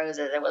wine and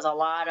roses. It was a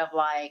lot of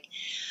like,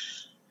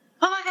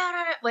 oh my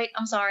God, wait,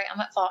 I'm sorry. I'm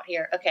at fault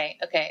here. Okay.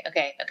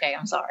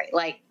 I'm sorry.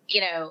 Like,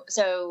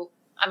 so,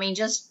 I mean,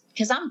 just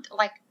because I'm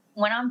like,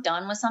 when I'm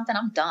done with something,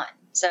 I'm done.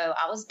 So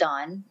I was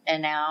done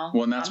and now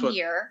I'm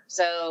here.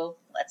 So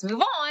let's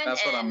move on.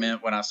 That's what I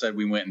meant when I said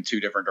we went in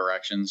two different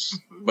directions,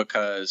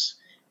 because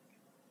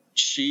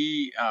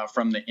she,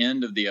 from the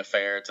end of the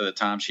affair to the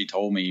time she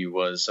told me,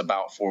 was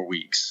about 4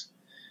 weeks.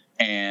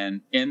 And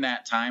in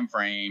that time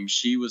frame,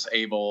 she was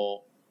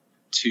able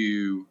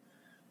to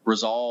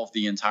resolve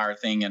the entire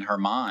thing in her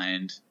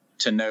mind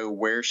to know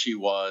where she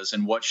was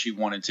and what she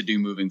wanted to do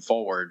moving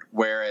forward.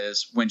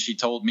 Whereas when she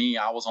told me,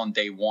 I was on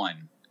day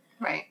 1.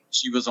 Right.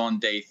 She was on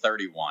day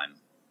 31.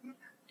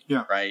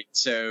 Yeah. Right.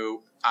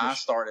 So I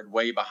started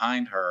way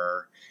behind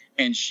her,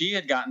 and she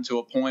had gotten to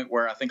a point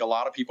where I think a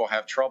lot of people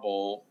have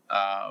trouble,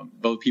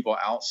 both people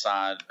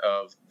outside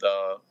of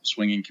the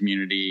swinging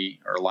community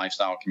or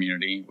lifestyle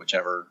community,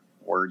 whichever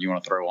word you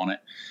want to throw on it.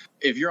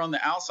 If you're on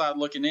the outside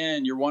looking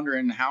in, you're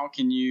wondering, how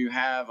can you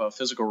have a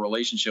physical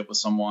relationship with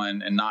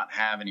someone and not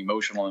have an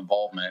emotional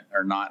involvement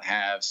or not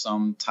have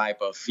some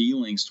type of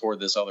feelings toward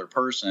this other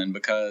person?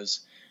 Because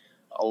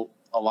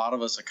a lot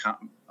of us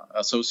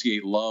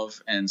associate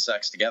love and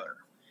sex together.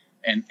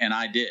 And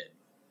I did.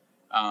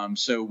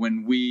 So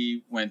when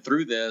we went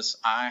through this,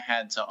 I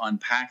had to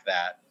unpack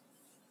that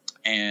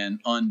and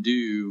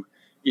undo,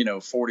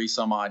 40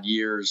 some odd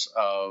years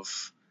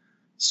of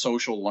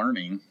social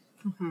learning.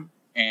 Mm-hmm.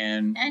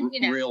 And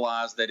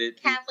realize that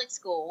Catholic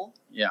school.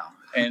 Yeah.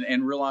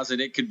 And realize that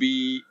it could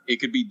be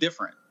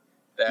different,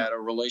 that a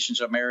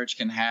relationship, marriage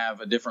can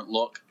have a different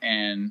look,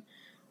 and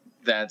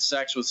that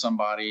sex with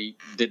somebody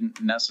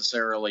didn't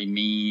necessarily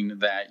mean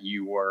that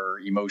you were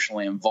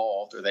emotionally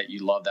involved or that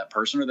you loved that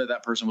person or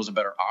that person was a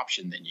better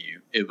option than you.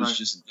 It was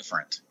just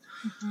different.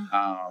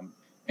 Mm-hmm.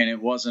 And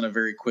it wasn't a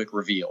very quick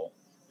reveal.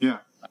 Yeah.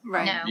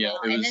 Right. No, yeah,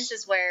 and this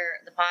is where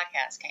the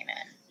podcast came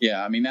in.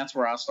 Yeah, I mean, that's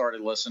where I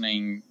started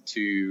listening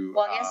to.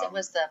 Well, I guess it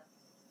was the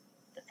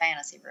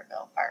fantasy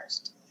reveal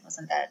first,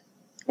 wasn't that?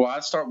 Well,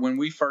 when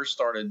we first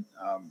started,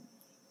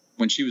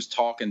 when she was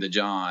talking to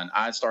John,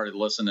 I started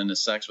listening to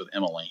Sex with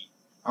Emily.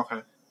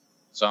 Okay.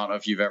 So I don't know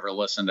if you've ever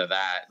listened to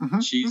that. Mm-hmm.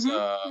 She's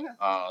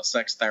a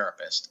sex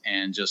therapist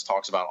and just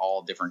talks about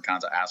all different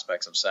kinds of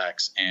aspects of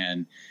sex.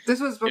 And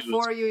this was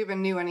before you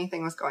even knew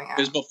anything was going on. It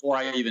was before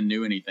I even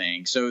knew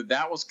anything. So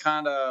that was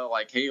kind of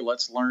like, hey,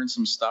 let's learn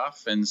some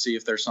stuff and see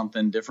if there's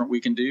something different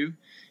we can do.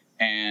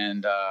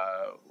 And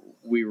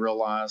we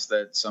realized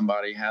that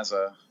somebody has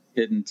a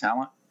hidden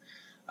talent.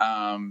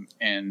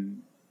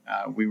 And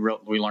we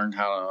learned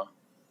how to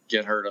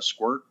get her to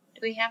squirt.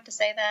 Do we have to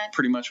say that?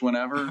 Pretty much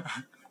whenever.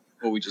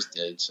 Well, we just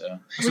did, so.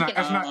 It's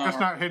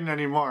not hidden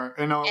anymore.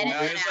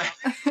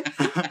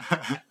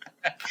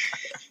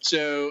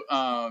 So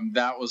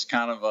that was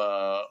kind of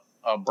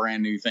a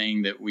brand new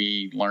thing that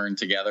we learned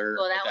together.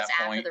 Well, that at was that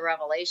after point. the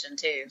revelation,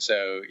 too.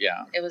 So,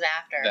 yeah. It was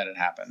after. That had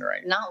happened,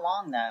 right? Not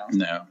long, though.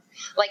 No.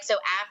 Like, so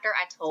after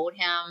I told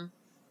him,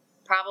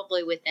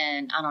 probably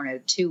within,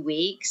 2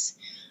 weeks,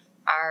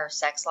 our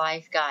sex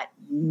life got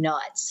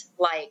nuts.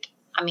 Like,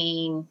 I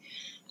mean,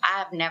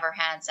 I've never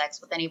had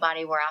sex with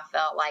anybody where I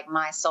felt like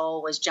my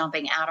soul was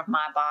jumping out of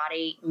my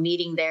body,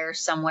 meeting there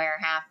somewhere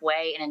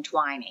halfway and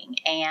entwining.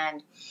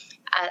 And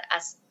I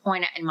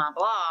point in my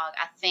blog,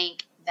 I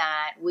think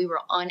that we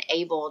were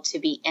unable to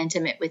be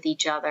intimate with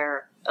each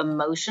other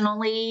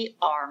emotionally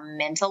or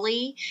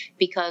mentally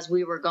because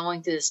we were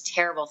going through this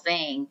terrible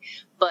thing.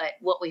 But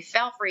what we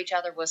felt for each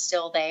other was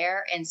still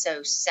there. And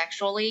so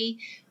sexually,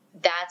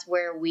 that's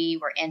where we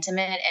were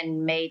intimate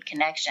and made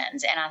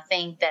connections. And I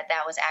think that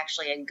was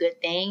actually a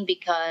good thing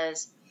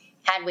because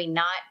had we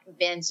not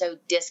been so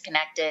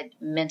disconnected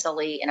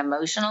mentally and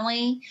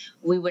emotionally,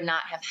 we would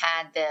not have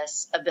had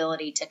this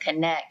ability to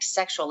connect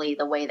sexually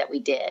the way that we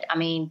did. I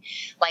mean,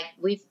 like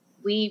we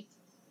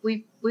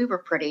were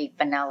pretty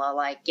vanilla,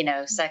 like, you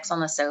know, sex on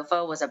the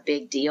sofa was a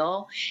big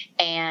deal.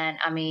 And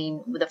I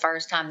mean, the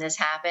first time this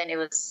happened,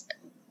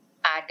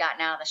 I'd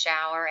gotten out of the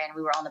shower and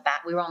we were on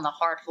the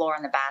hard floor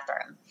in the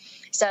bathroom.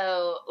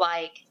 So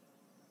like,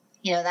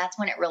 you know, that's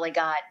when it really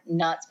got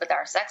nuts with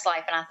our sex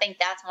life. And I think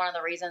that's one of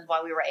the reasons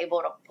why we were able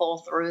to pull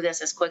through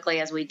this as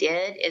quickly as we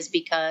did, is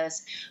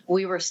because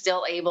we were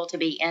still able to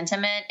be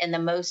intimate in the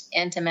most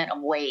intimate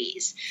of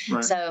ways.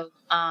 Right. So,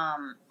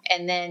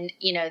 and then,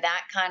 you know,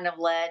 that kind of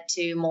led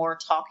to more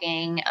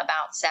talking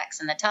about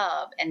sex in the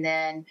tub. And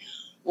then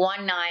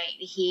one night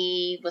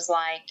he was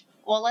like,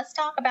 well, let's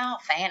talk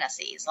about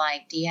fantasies.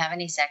 Like, do you have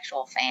any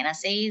sexual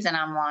fantasies? And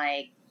I'm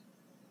like,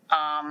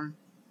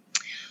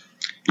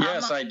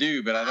 yes, I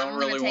do, but I don't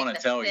really want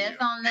to tell you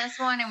on this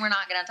one, and we're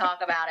not going to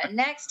talk about it.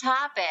 Next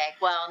topic.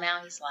 Well,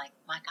 now he's like,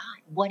 my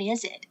God, what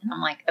is it? And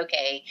I'm like,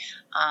 okay,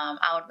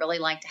 I would really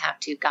like to have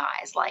two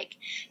guys, like,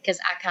 because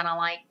I kind of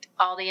liked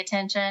all the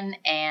attention,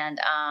 and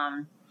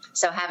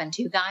so having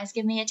two guys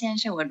give me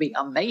attention would be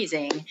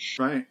amazing.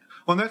 Right.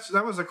 Well,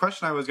 that was the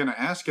question I was going to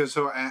ask. Is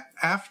so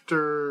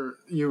after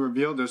you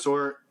revealed this,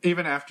 or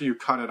even after you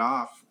cut it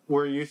off,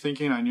 were you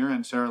thinking on your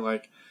end, Sarah,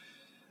 like,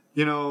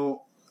 you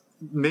know,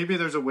 maybe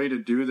there's a way to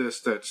do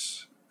this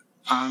that's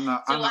on the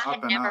up and up? I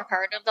had never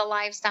heard of the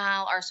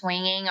lifestyle or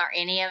swinging or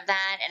any of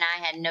that, and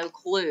I had no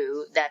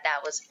clue that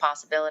was a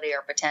possibility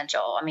or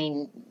potential. I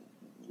mean,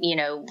 you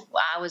know,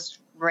 I was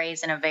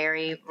raised in a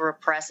very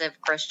repressive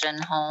Christian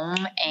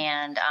home,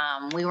 and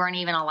we weren't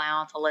even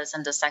allowed to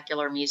listen to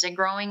secular music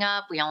growing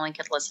up. We only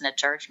could listen to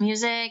church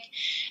music,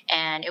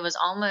 and it was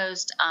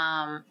almost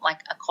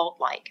like a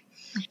cult-like.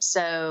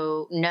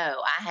 So, no,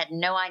 I had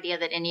no idea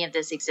that any of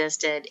this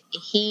existed.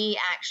 He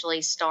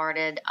actually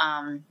started,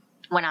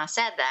 when I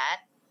said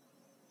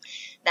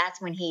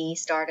that's when he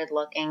started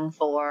looking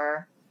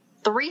for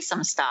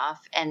threesome stuff,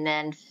 and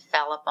then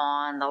fell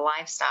upon the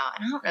lifestyle.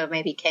 And I don't know,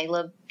 maybe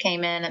Caleb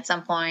came in at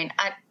some point.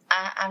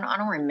 I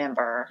don't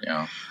remember.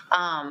 Yeah.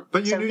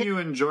 But you knew you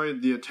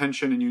enjoyed the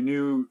attention, and you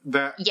knew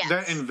that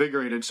that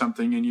invigorated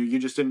something in you. You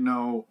just didn't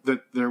know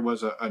that there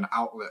was an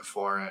outlet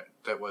for it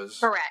that was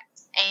correct.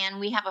 And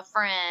we have a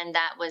friend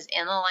that was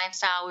in the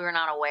lifestyle. We were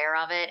not aware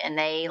of it, and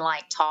they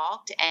like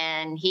talked,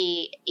 and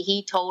he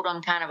told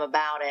them kind of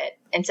about it.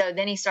 And so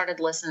then he started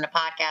listening to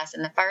podcasts,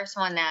 and the first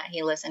one that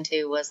he listened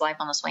to was Life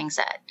on the Swing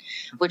Set,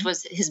 which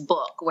was his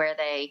book where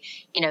they,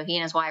 you know, he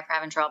and his wife are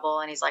having trouble,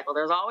 and he's like, well,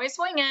 there's always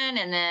swinging.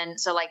 And then,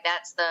 so like,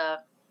 that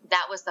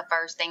was the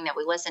first thing that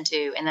we listened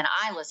to. And then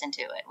I listened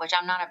to it, which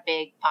I'm not a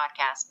big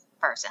podcast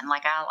person.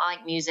 Like, I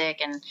like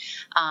music, and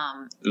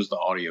it was the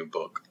audio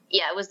book.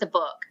 Yeah, it was the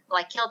book.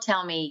 Like, he'll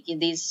tell me,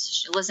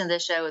 listen to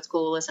this show, it's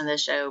cool, listen to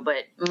this show,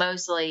 but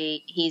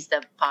mostly he's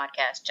the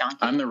podcast junkie.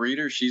 I'm the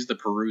reader, she's the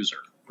peruser.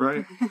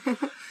 Right.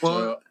 Well,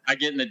 so I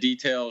get in the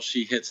details,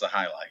 she hits the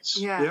highlights.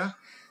 Yeah.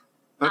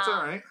 That's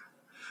all right.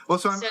 Well,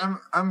 so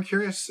I'm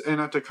curious, and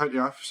not to cut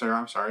you off, Sarah,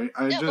 I'm sorry.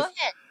 Go ahead.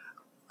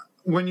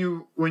 When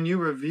you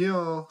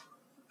reveal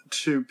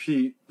to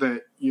Pete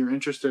that you're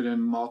interested in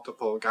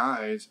multiple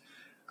guys,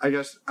 I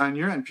guess on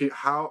your end, Pete,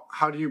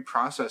 how do you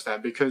process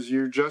that? Because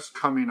you're just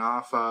coming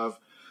off of,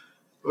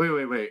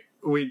 wait.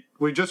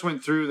 We just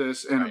went through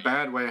this in a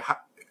bad way.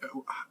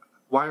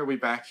 Why are we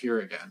back here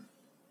again?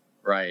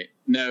 Right.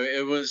 No,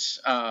 it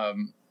was,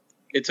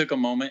 it took a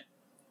moment.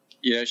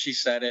 You know, she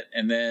said it,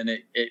 and then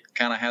it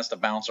kind of has to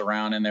bounce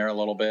around in there a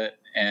little bit.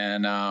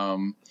 And I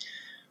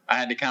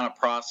had to kind of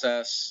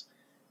process,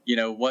 you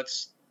know,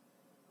 what's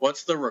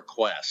the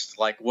request?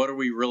 Like, what are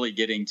we really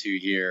getting to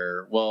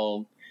here?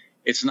 Well,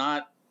 it's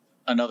not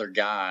another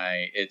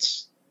guy,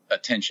 it's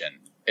attention.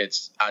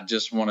 I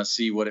just want to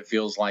see what it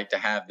feels like to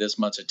have this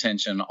much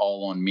attention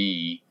all on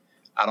me.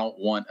 I don't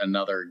want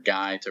another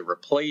guy to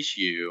replace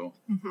you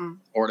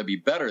or to be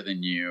better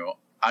than you.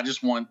 I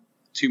just want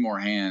two more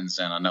hands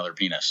and another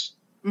penis.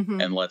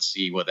 And let's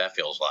see what that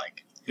feels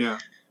like. Yeah.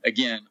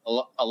 Again,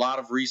 a lot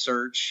of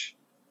research,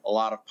 a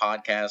lot of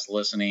podcast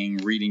listening,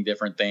 reading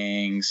different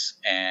things,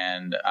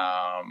 and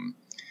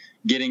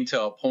getting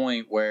to a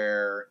point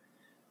where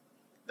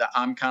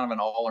I'm kind of an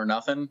all or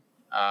nothing,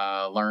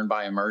 learn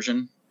by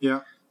immersion.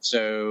 Yeah.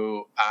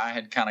 So I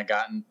had kind of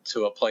gotten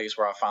to a place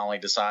where I finally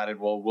decided,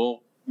 well,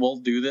 we'll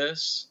do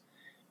this.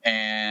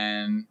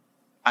 And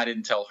I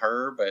didn't tell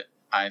her, but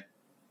I,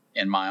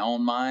 in my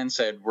own mind,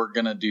 said, we're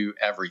going to do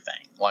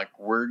everything. Like,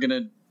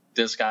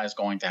 this guy's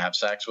going to have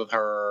sex with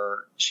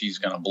her. She's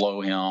going to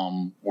blow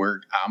him.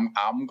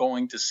 I'm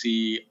going to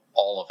see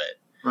all of it.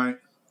 Right.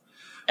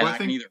 And I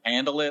can either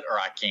handle it or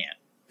I can't.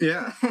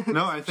 Yeah.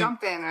 No, I think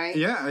jump in, right?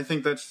 Yeah, I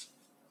think that's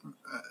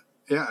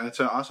it's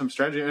an awesome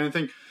strategy. And I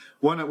think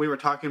one that we were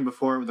talking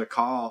before the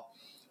call,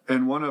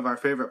 and one of our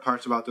favorite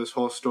parts about this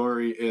whole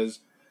story is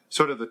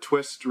sort of the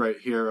twist right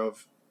here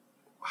of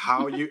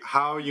how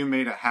you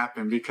made it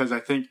happen, because I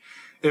think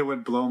it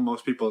would blow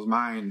most people's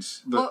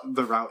minds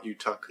the route you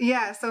took.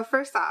 Yeah. So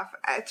first off,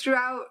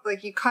 throughout,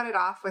 like, you cut it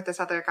off with this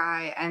other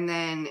guy, and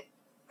then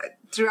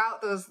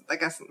throughout those, I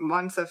guess,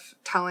 months of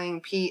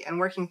telling Pete and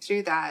working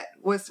through that,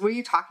 were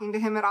you talking to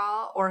him at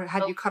all, or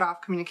had you cut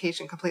off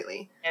communication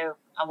completely? No,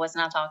 I was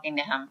not talking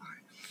to him.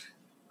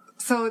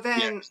 So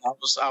then,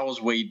 I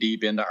was way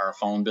deep into our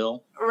phone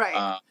bill,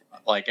 right?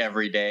 Like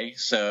every day,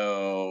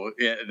 so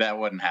that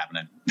wasn't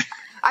happening.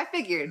 I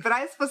figured, but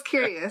I was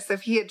curious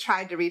if he had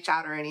tried to reach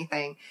out or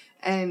anything.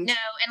 And no,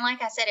 and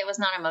like I said, it was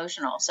not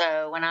emotional.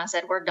 So when I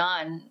said we're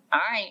done, all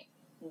right,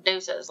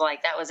 deuces,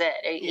 like that was it.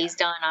 He's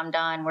done, I'm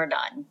done, we're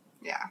done.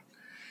 Yeah.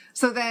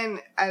 So then,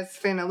 as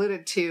Finn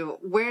alluded to,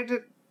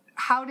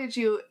 how did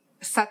you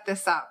set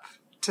this up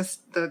to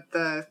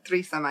the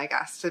threesome, I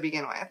guess, to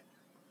begin with?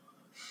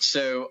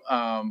 So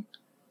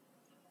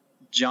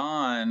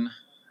John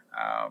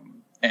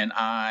and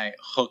I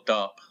hooked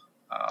up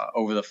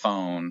over the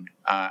phone.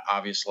 I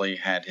obviously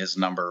had his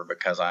number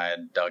because I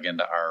had dug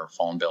into our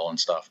phone bill and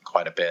stuff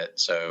quite a bit.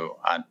 So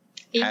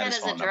he had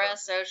his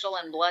address, social,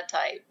 and blood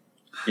type.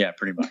 Yeah,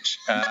 pretty much.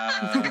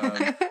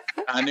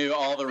 I knew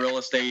all the real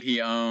estate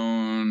he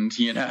owned,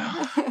 you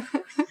know.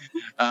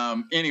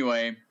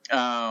 Anyway,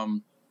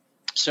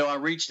 so I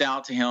reached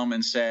out to him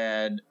and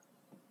said,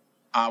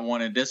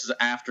 this is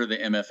after the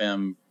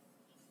MFM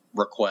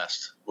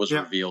request was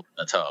revealed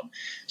in the tub.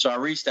 So I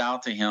reached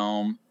out to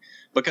him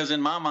because in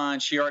my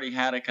mind, she already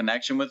had a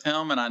connection with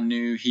him, and I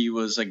knew he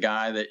was a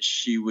guy that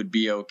she would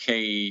be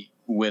okay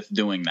with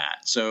doing that.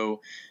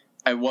 So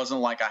it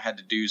wasn't like I had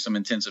to do some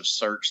intensive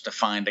search to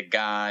find a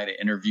guy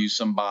to interview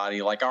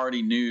somebody. Like I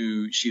already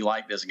knew she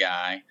liked this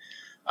guy.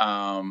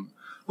 And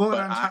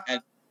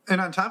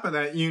on top of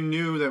that, you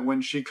knew that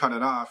when she cut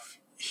it off,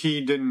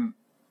 he didn't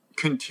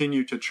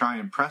continue to try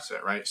and press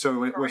it, right?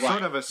 So it was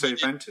sort of a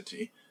safe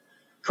entity.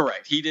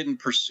 Correct. He didn't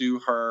pursue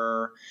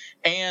her.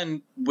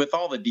 And with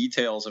all the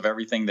details of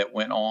everything that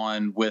went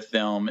on with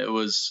them, it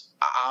was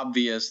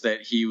obvious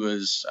that he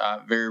was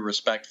very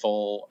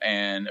respectful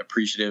and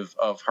appreciative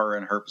of her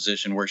and her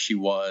position where she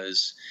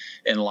was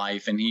in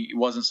life. And he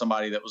wasn't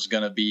somebody that was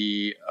going to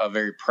be a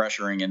very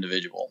pressuring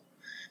individual.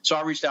 So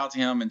I reached out to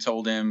him and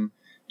told him,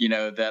 you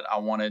know, that I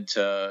wanted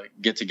to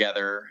get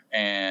together,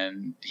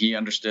 and he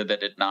understood that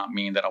did not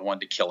mean that I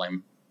wanted to kill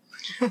him.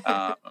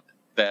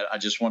 That I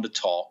just wanted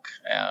to talk.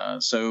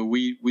 So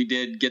we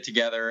did get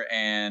together,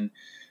 and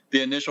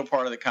the initial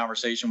part of the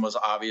conversation was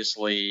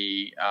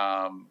obviously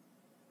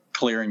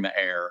clearing the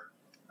air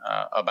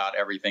about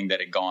everything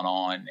that had gone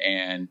on.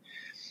 And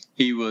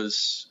he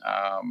was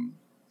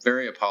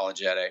very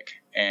apologetic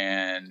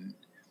and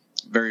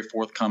very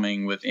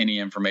forthcoming with any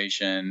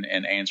information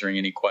and answering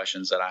any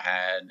questions that I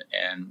had.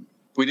 And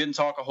we didn't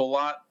talk a whole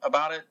lot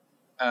about it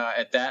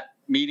at that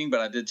meeting, but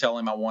I did tell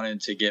him I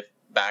wanted to get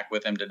back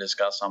with him to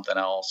discuss something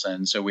else.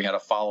 And so we had a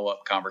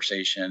follow-up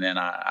conversation, and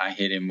I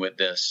hit him with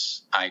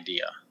this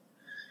idea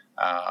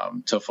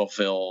to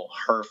fulfill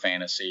her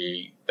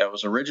fantasy that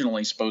was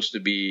originally supposed to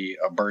be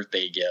a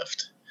birthday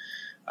gift.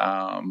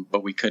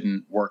 But we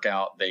couldn't work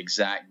out the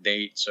exact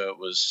date, so it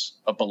was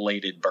a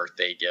belated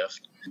birthday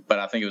gift. But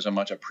I think it was a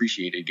much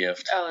appreciated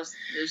gift. Oh,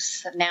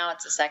 now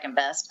it's the second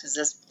best, because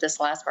this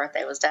last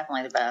birthday was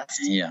definitely the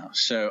best. Yeah.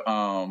 So,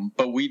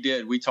 but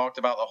we talked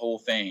about the whole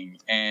thing.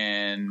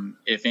 And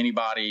if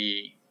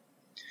anybody,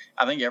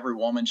 I think every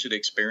woman should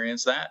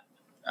experience that,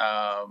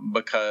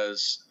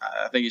 because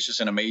I think it's just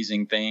an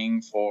amazing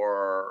thing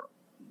for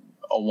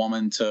a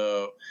woman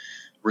to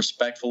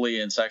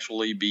respectfully and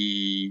sexually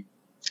be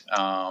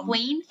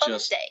Queen of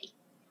the Day.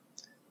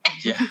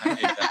 Yeah,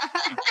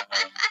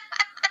 exactly.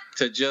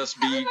 To just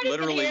be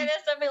literally. Hear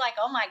this and be like,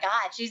 "Oh my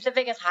God, she's the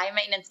biggest high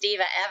maintenance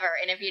diva ever."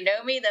 And if you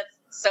know me, that's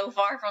so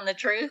far from the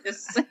truth.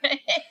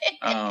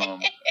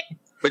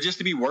 But just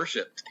to be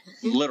worshipped,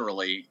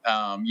 literally,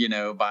 you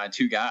know, by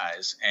two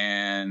guys.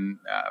 And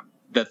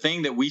the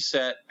thing that we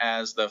set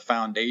as the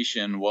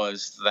foundation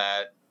was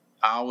that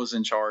I was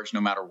in charge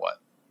no matter what.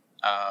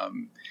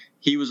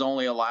 He was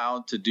only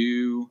allowed to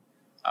do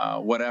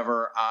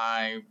whatever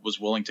I was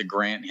willing to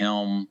grant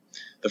him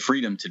the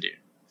freedom to do.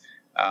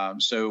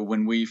 So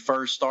when we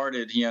first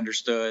started, he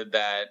understood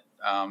that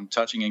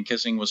touching and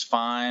kissing was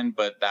fine,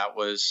 but that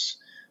was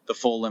the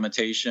full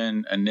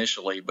limitation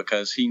initially,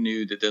 because he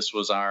knew that this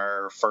was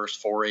our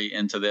first foray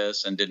into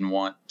this and didn't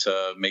want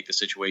to make the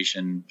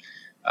situation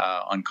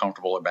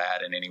uncomfortable or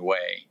bad in any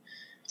way.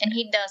 And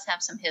he does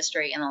have some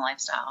history in the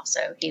lifestyle,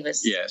 so he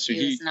was he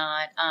was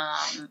not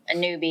a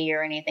newbie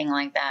or anything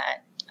like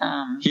that.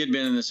 He had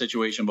been in this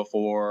situation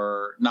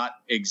before, not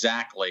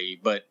exactly,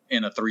 but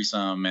in a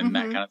threesome and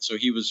that kind of. So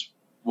he was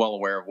well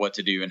aware of what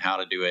to do and how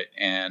to do it,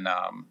 and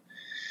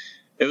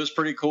it was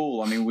pretty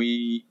cool. I mean,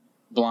 we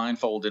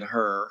blindfolded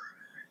her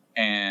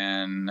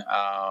and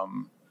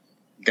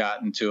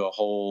got into a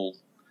whole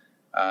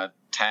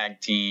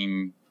tag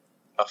team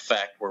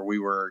effect where we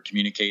were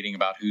communicating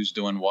about who's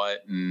doing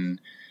what, and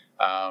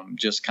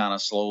just kind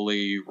of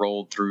slowly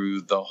rolled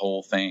through the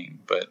whole thing.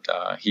 But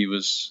he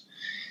was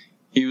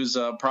He was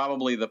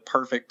probably the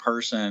perfect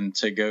person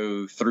to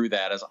go through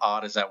that, as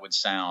odd as that would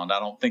sound. I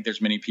don't think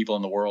there's many people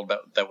in the world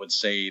that would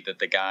say that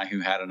the guy who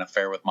had an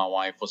affair with my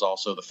wife was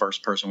also the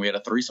first person we had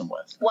a threesome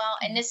with. Well,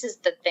 and this is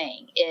the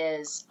thing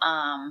is,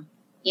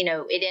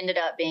 it ended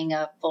up being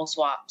a full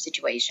swap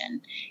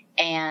situation.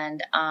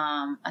 And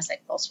I say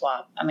full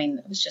swap. I mean,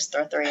 it was just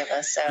the three of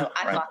us. So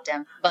I fucked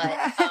him. But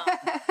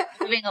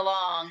moving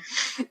along,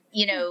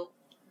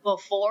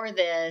 before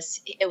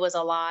this, it was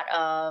a lot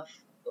of,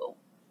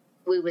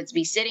 we would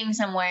be sitting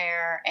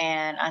somewhere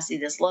and I see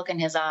this look in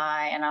his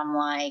eye and I'm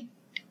like,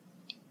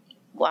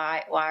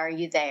 why are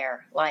you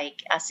there?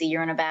 Like, I see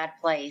you're in a bad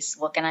place.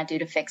 What can I do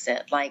to fix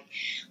it? Like,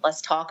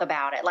 let's talk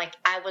about it. Like,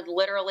 I would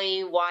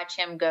literally watch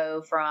him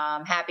go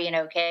from happy and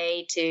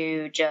okay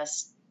to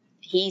just,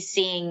 he's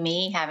seeing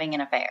me having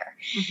an affair.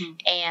 Mm-hmm.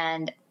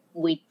 And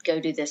we go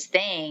do this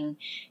thing.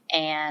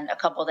 And a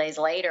couple of days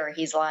later,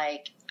 he's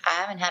like, I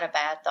haven't had a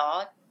bad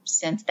thought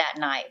since that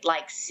night.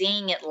 Like,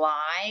 seeing it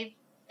live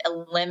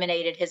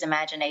eliminated his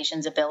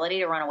imagination's ability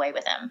to run away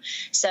with him.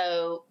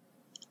 So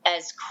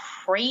as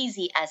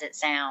crazy as it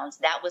sounds,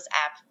 that was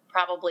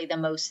probably the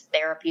most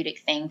therapeutic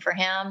thing for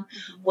him,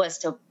 was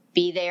to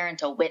be there and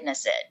to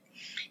witness it.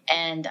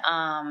 And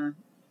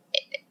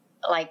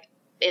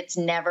it's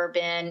never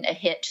been a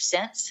hitch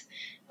since.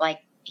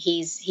 Like,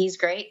 he's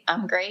great,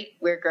 I'm great,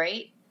 we're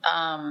great.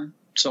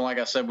 So like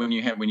I said, when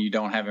you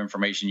don't have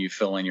information, you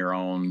fill in your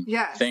own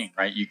thing,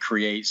 right? You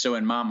create. So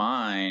in my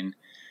mind,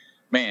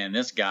 man,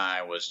 this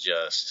guy was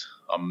just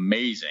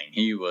amazing.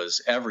 He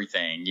was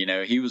everything,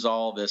 he was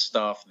all this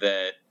stuff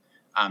that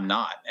I'm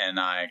not and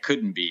I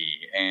couldn't be.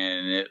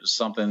 And it was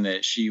something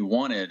that she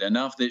wanted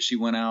enough that she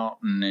went out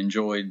and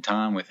enjoyed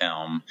time with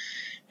him.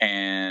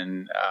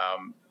 And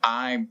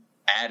I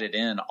added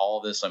in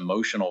all this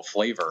emotional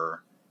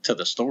flavor to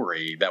the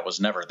story that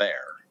was never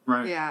there.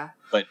 Right. Yeah.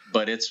 But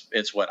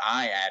it's what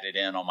I added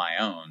in on my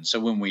own. So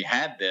when we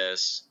had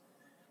this,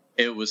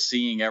 it was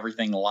seeing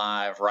everything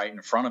live right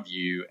in front of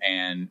you,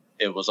 and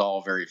it was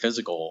all very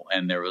physical,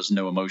 and there was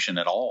no emotion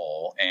at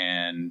all.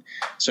 And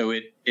so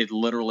it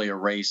literally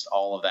erased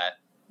all of that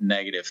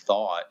negative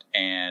thought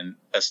and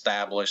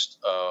established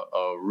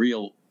a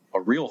real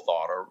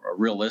thought or a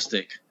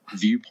realistic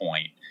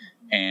viewpoint,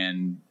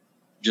 and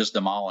just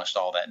demolished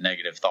all that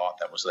negative thought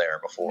that was there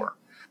before.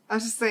 I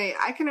was just saying,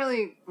 I can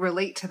really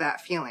relate to that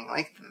feeling.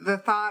 Like, the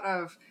thought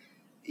of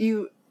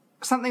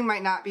something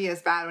might not be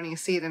as bad when you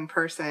see it in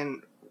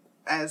person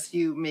as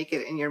you make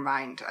it in your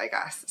mind, I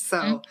guess.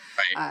 So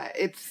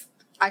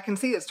I can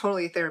see it's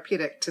totally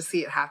therapeutic to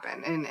see it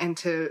happen and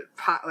to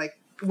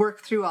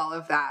work through all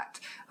of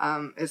that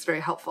is very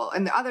helpful.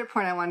 And the other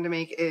point I wanted to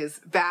make is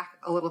back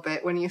a little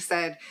bit when you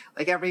said,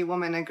 like, every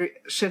woman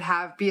should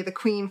be the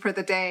queen for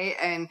the day.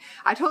 And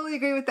I totally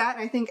agree with that.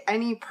 And I think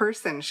any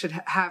person should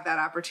have that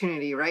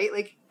opportunity, right?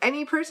 Like,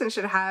 any person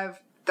should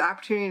have the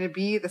opportunity to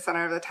be the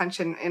center of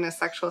attention in a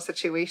sexual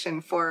situation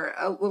for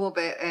a little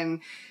bit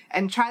and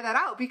try that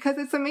out, because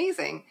it's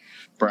amazing.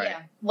 Right.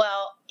 Yeah.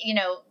 Well,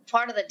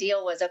 part of the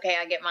deal was, okay,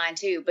 I get mine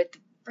too, but the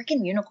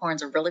freaking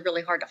unicorns are really,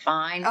 really hard to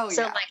find. Oh,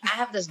 so yeah. I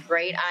have this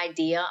great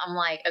idea. I'm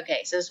like,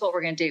 okay, so this is what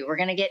we're going to do. We're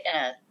going to get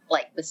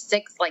with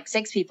six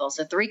people.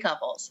 So 3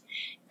 couples,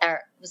 or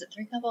was it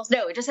 3 couples?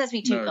 No, it just has to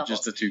be 2 couples.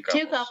 Just the 2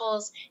 couples. 2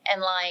 couples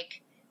and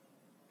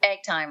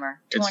egg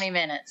timer, 20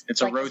 minutes.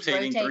 It's a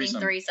rotating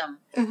threesome.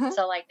 Mm-hmm.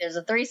 So there's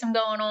a threesome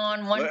going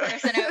on, one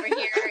person over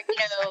here,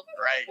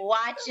 right,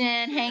 watching,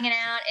 hanging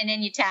out, and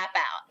then you tap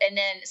out. And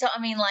then, so,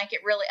 it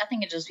really, I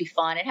think it'd just be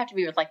fun. It'd have to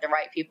be with the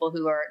right people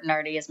who are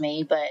nerdy as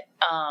me, but,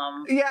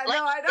 yeah,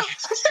 no, I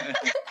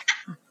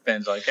don't.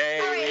 Ben's like,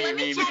 hey, all right, let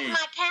me check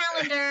my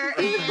calendar.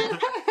 And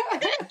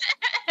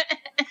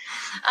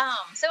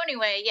so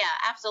anyway, yeah,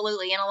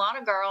 absolutely. And a lot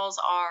of girls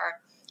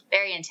are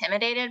very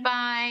intimidated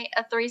by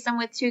a threesome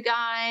with 2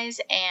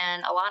 guys,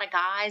 and a lot of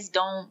guys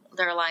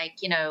they're like,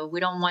 we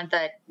don't want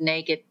that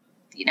naked,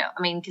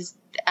 because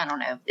I don't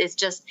know, it's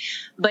just,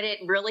 but it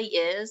really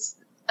is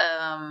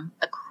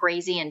a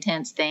crazy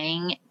intense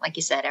thing. Like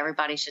you said,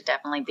 everybody should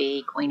definitely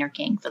be queen or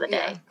king for the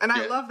day. And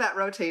I love that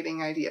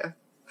rotating idea.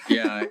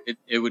 Yeah,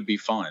 it would be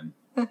fun.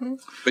 Mm-hmm.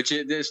 But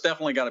it's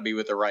definitely got to be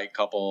with the right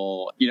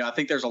couple. I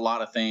think there's a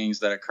lot of things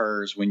that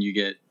occurs when you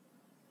get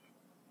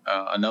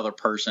another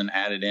person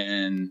added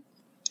in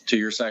to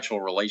your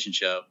sexual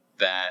relationship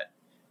that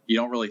you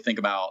don't really think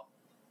about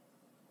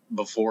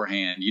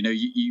beforehand.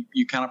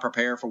 You kind of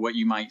prepare for what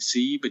you might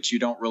see, but you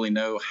don't really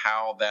know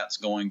how that's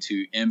going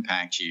to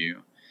impact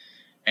you.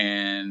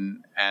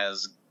 And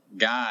as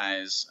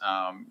guys,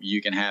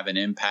 you can have an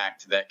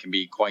impact that can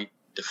be quite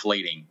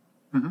deflating.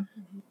 Mm-hmm.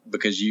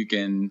 Because you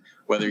can,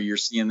 whether you're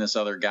seeing this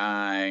other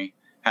guy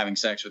having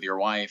sex with your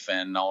wife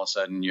and all of a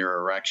sudden your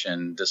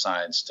erection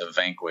decides to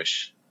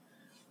vanquish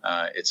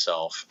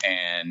itself,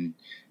 and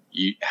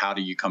how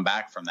do you come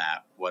back from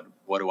that?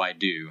 What do I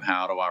do?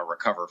 How do I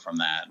recover from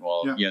that?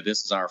 Well,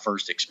 this is our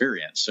first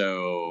experience.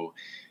 So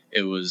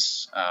It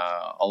was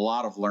a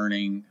lot of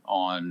learning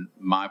on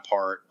my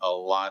part, a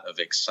lot of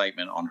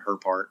excitement on her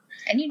part.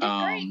 And you did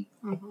great.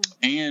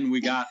 And we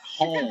got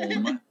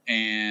home,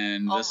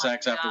 and the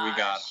sex after we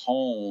got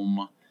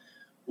home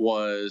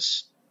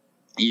was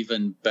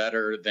even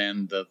better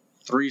than the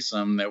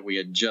threesome that we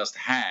had just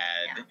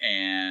had. Yeah.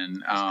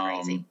 And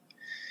crazy.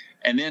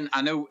 And then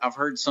I know I've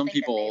heard some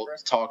people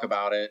talk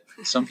about it.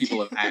 Some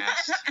people have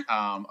asked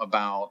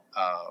about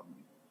I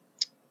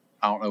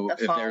don't know if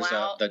there's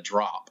the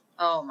drop.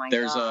 Oh my God.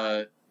 There's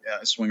a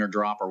swinger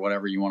drop or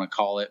whatever you want to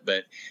call it,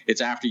 but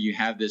it's after you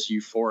have this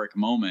euphoric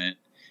moment,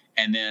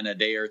 and then a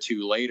day or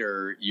two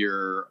later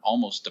you're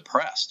almost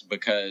depressed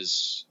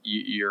because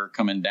you're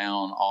coming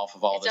down off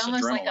of all this adrenaline.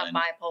 It's almost like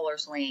a bipolar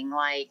swing.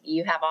 Like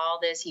you have all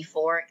this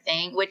euphoric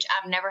thing, which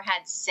I've never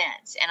had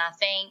since. And I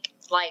think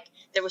like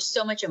there was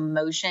so much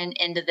emotion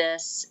into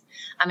this.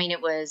 I mean,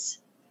 it was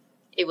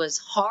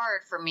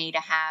hard for me to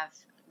have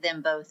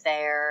them both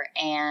there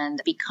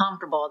and be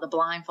comfortable. The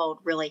blindfold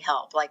really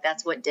helped. Like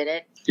that's what did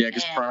it. Yeah,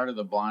 because prior to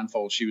the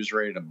blindfold, she was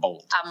ready to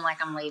bolt. I'm like,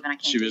 I'm leaving. I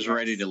can't. She was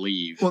ready to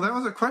leave. Well, that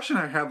was a question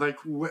I had. Like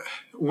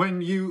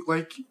when you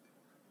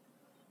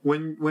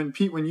when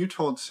Pete, when you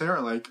told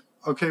Sarah, like,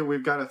 okay,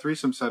 we've got a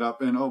threesome set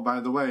up, and oh, by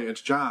the way,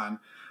 it's John.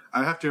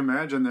 I have to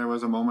imagine there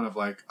was a moment of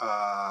like,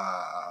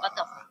 what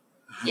the?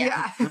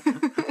 Yeah.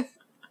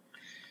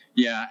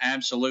 Yeah,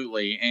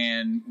 absolutely.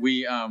 And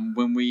we,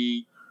 when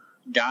we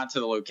got to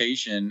the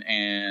location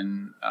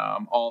and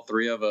all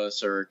three of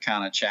us are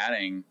kind of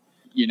chatting,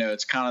 you know,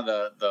 it's kind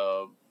of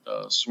the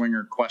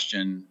swinger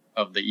question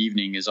of the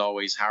evening is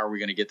always, how are we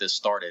going to get this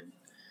started?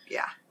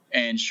 Yeah.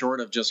 And short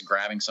of just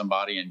grabbing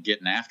somebody and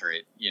getting after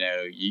it, you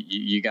know,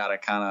 you got to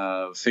kind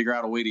of figure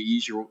out a way to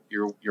ease your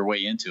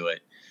way into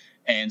it.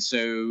 And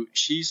so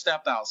she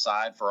stepped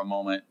outside for a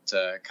moment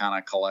to kind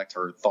of collect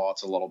her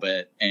thoughts a little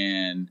bit.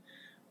 And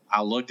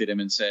I looked at him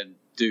and said,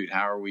 dude,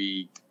 how are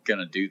we going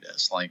to do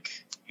this? Like,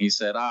 he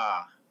said,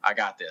 I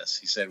got this.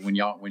 He said,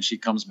 when she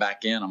comes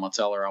back in, I'm going to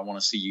tell her I want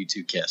to see you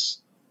two kiss.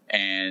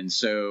 And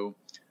so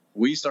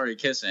we started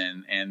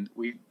kissing, and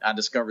I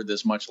discovered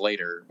this much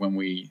later when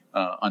we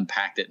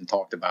unpacked it and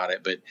talked about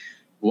it. But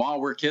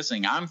while we're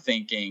kissing, I'm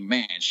thinking,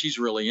 man, she's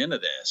really into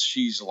this.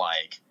 She's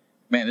like,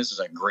 man, this is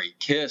a great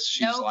kiss.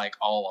 She's like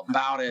all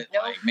about it.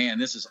 Like, man,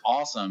 this is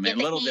awesome. And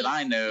little did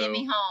I know, get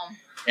me home.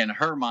 In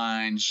her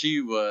mind,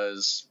 she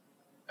was,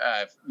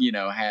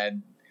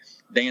 had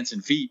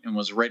dancing feet and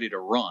was ready to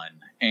run.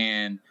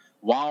 And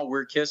while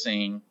we're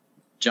kissing,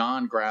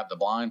 John grabbed the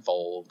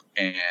blindfold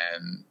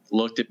and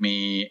looked at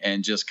me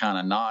and just kind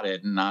of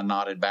nodded, and I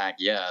nodded back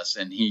yes,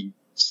 and he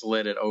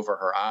slid it over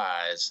her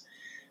eyes.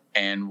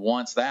 And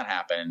once that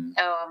happened,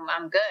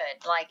 I'm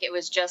good. Like it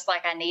was just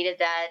like I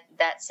needed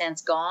that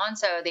sense gone,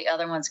 so the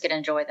other ones could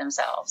enjoy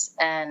themselves.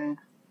 And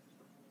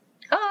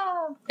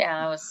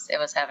it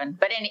was heaven.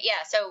 But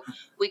so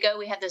we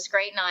have this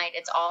great night.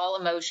 It's all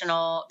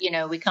emotional. You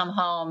know, we come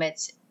home.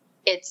 It's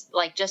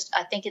like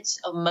I think it's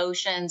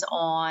emotions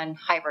on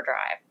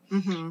hyperdrive.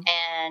 Mm-hmm.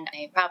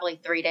 And probably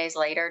 2 days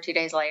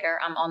later,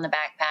 I'm on the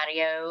back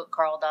patio,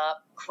 curled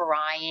up,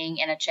 crying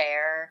in a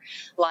chair.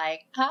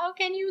 Like, how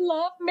can you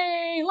love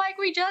me? Like,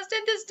 we just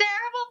did this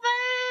terrible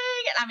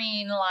thing. I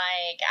mean,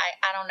 like,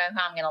 I don't know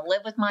how I'm going to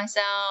live with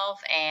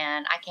myself.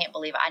 And I can't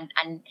believe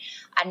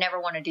I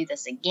never want to do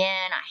this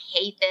again. I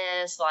hate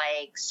this.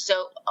 Like,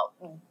 so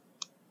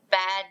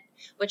bad.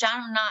 Which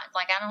I'm not,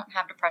 like, I don't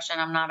have depression.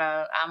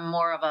 I'm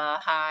more of a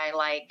high,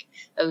 like,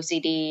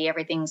 OCD,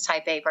 everything's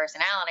type A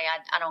personality.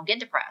 I don't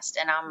get depressed.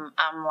 And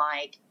I'm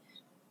like,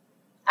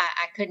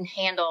 I couldn't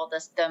handle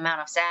the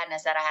amount of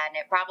sadness that I had. And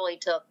it probably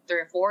took 3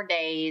 or 4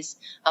 days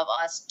of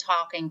us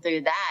talking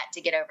through that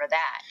to get over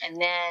that.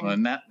 And then.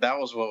 And that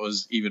was what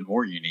was even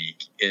more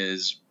unique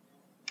is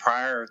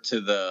prior to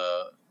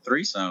the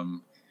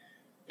threesome,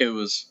 it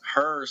was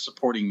her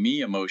supporting me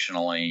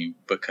emotionally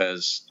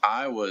because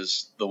I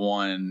was the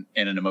one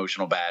in an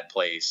emotional bad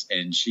place,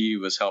 and she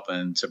was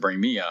helping to bring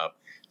me up.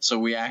 So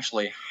we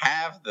actually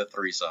have the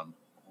threesome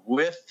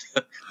with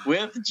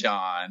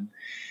John,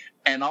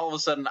 and all of a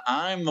sudden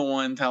I'm the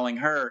one telling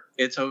her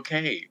it's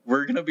okay.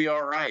 We're going to be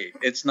all right.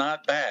 It's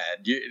not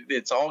bad.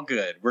 It's all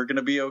good. We're going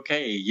to be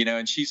okay. You know,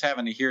 and she's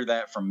having to hear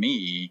that from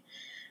me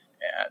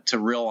to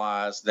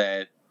realize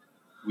that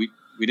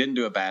we didn't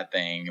do a bad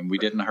thing, and we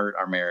didn't hurt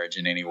our marriage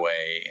in any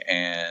way.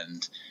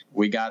 And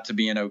we got to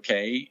being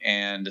okay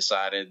and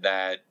decided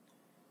that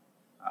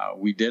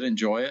we did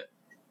enjoy it.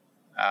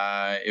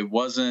 It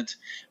wasn't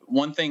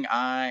one thing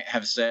I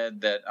have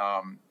said that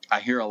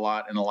I hear a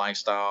lot in the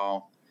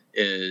lifestyle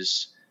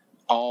is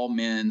all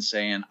men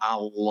saying, I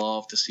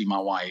love to see my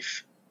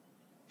wife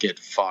get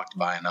fucked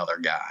by another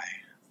guy.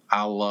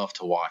 I love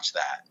to watch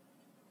that,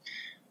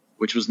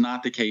 which was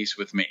not the case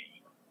with me.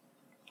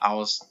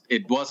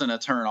 It wasn't a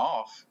turn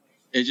off.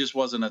 It just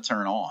wasn't a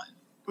turn on.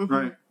 Mm-hmm.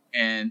 Right.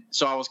 And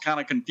so I was kind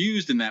of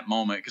confused in that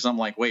moment because I'm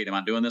like, wait, am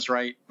I doing this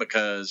right?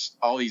 Because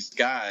all these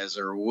guys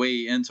are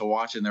way into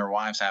watching their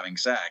wives having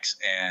sex,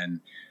 and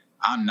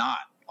I'm not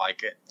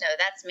like it. No,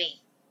 that's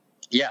me.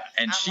 Yeah.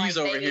 And I'm she's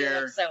like, over baby, here. you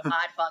look so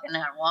hot fucking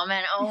that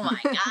woman. Oh my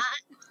God.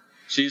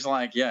 She's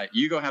like, yeah,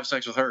 you go have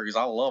sex with her because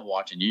I love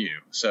watching you.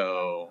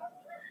 So,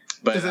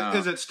 but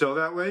is it still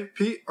that way,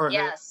 Pete? Or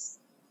yes.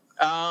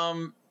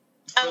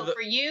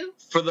 For you?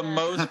 For the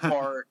most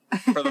part,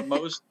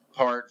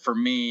 for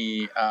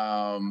me,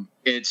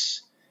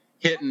 it's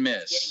hit and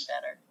miss. It's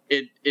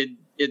getting better.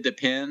 It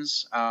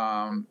depends.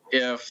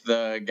 If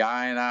the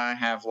guy and I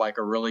have like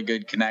a really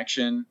good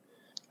connection,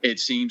 it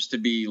seems to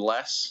be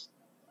less.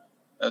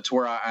 That's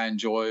where I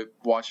enjoy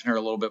watching her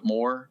a little bit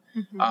more.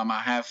 Mm-hmm. I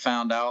have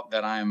found out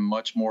that I'm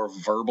much more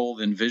verbal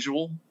than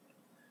visual.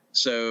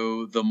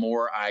 So the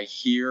more I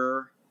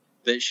hear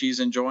that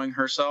she's enjoying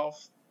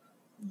herself,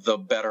 the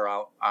better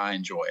I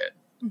enjoy it.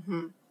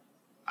 Mm-hmm.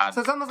 So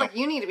it's almost like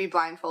you need to be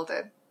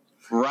blindfolded.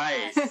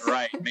 Right,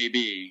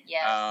 maybe.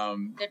 Yes,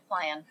 good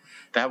plan.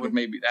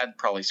 That'd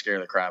probably scare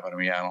the crap out of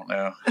me. I don't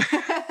know.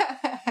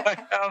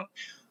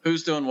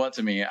 Who's doing what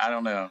to me? I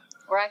don't know.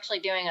 We're actually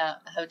doing a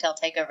hotel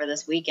takeover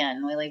this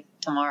weekend. We leave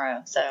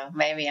tomorrow, so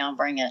maybe I'll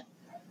bring it.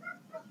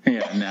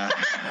 Yeah, no.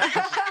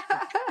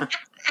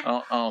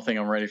 I don't think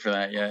I'm ready for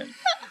that yet.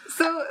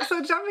 So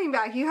jumping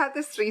back, you had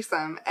this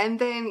threesome, and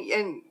then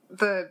in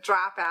the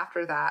drop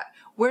after that,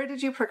 where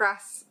did you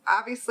progress?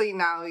 Obviously,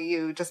 now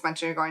you just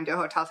mentioned you're going to a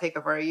hotel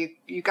takeover.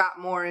 You got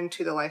more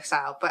into the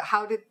lifestyle, but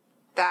how did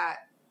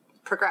that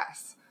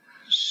progress?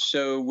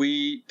 So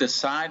we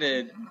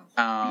decided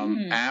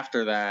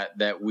after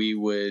that we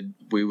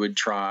would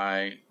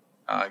try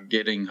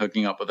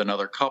hooking up with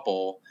another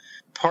couple,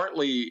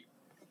 partly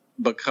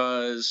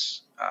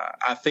because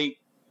I think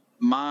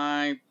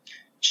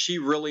she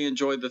really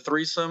enjoyed the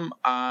threesome.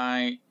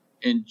 I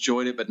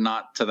enjoyed it, but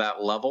not to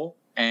that level.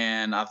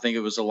 And I think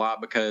it was a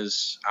lot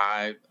because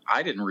I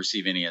didn't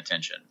receive any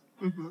attention.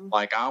 Mm-hmm.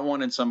 Like, I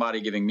wanted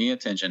somebody giving me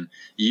attention.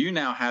 You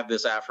now have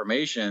this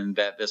affirmation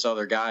that this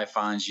other guy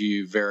finds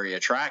you very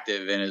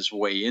attractive and is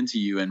way into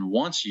you and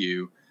wants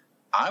you.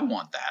 I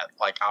want that.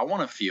 Like, I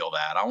want to feel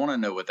that. I want to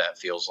know what that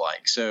feels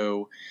like.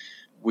 So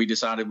we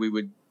decided we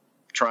would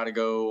try to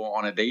go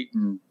on a date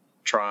and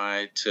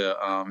try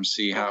to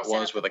see how it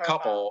was with a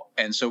couple.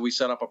 And so we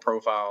set up a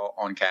profile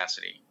on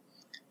Cassidy.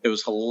 It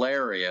was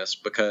hilarious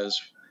because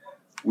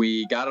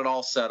we got it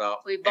all set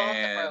up. We bought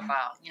and the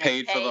profile.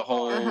 paid for the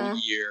whole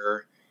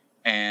year.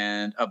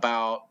 And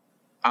about,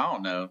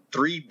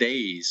 3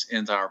 days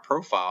into our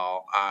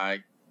profile,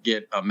 I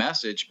get a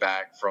message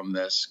back from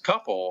this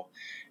couple.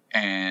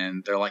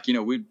 And they're like,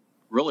 we'd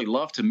really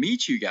love to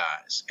meet you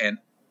guys. And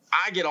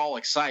I get all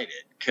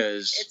excited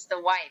because it's the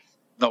wife.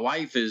 The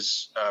wife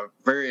is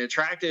very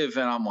attractive.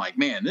 And I'm like,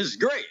 man, this is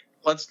great.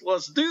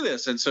 Let's do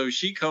this. And so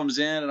she comes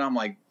in and I'm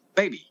like,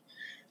 baby,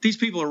 these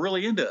people are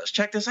really into us.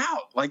 Check this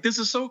out. Like, this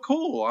is so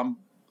cool. I'm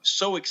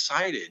so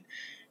excited.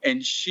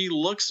 And she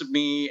looks at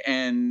me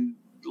and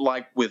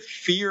like with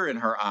fear in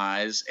her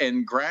eyes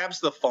and grabs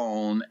the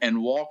phone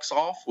and walks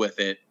off with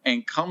it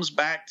and comes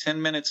back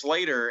 10 minutes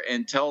later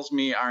and tells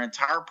me our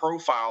entire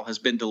profile has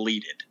been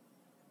deleted.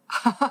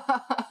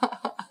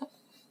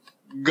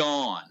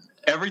 Gone.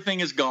 Everything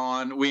is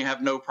gone. We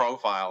have no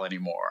profile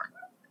anymore.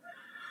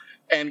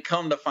 And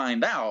come to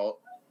find out,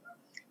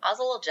 I was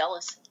a little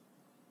jealous.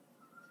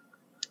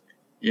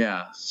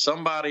 Yeah,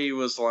 somebody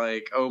was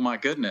like, oh my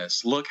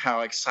goodness, look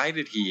how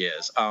excited he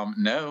is.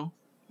 No,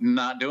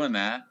 not doing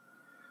that.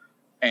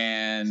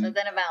 And so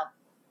then it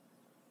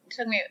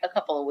took me a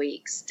couple of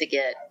weeks to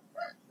get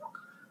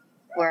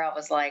where I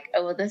was like,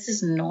 oh, well, this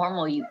is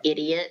normal, you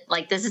idiot.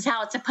 Like, this is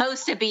how it's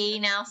supposed to be.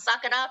 Now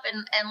suck it up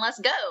and let's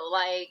go.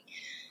 Like,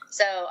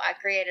 so I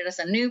created us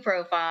a new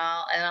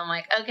profile and I'm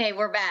like, okay,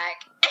 we're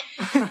back.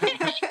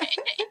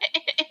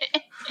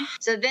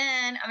 So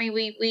then,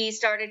 we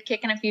started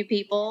kicking a few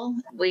people.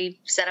 We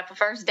set up a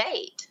first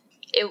date.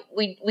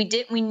 We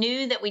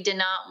knew that we did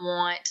not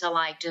want to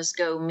like just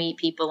go meet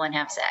people and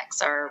have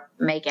sex or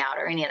make out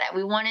or any of that.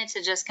 We wanted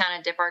to just kind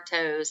of dip our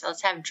toes.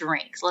 Let's have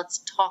drinks. Let's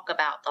talk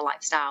about the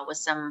lifestyle with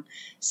some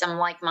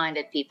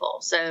like-minded people.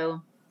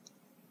 So,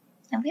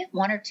 and we had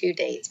 1 or 2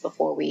 dates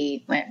before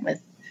we went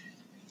with.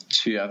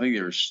 I think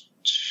there was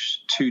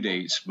 2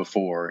 dates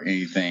before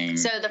anything.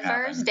 So the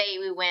happened. First day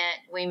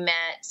we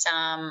met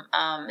some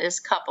this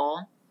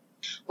couple.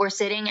 We're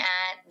sitting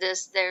at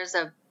this. There's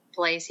a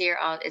place here.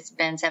 It's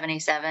Ben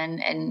 77,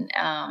 and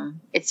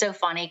it's so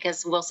funny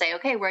because we'll say,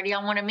 okay, where do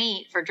y'all want to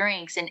meet for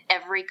drinks? And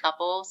every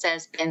couple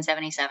says Ben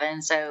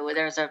 77. So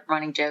there's a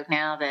running joke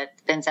now that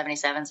Ben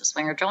 77 is a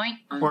swinger joint,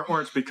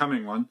 or it's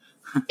becoming one.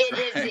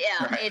 It is,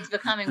 yeah, right. It's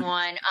becoming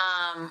one.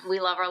 We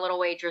love our little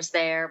waitress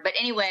there. But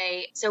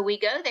anyway, so we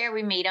go there,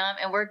 we meet him,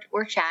 and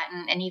we're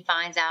chatting, and he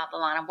finds out the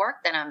line of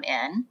work that I'm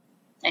in,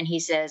 and he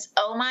says,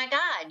 oh my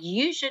God,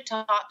 you should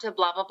talk to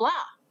blah, blah, blah,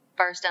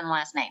 first and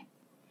last name.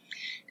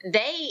 Him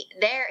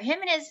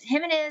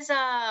and his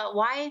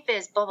wife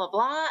is blah, blah,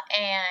 blah,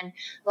 and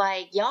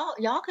like,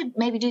 y'all could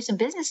maybe do some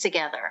business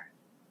together.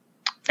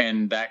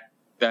 And that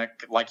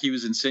like he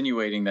was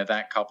insinuating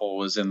that couple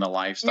was in the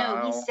lifestyle.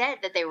 No, he said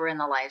that they were in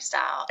the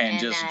lifestyle. And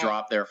just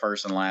dropped their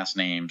first and last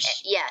names.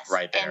 Yes.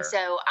 Right there. And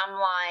so I'm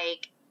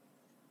like,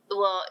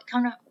 well,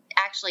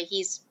 actually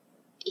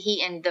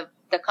he and the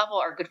the couple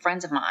are good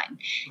friends of mine.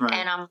 Right.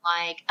 And I'm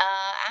like,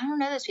 I don't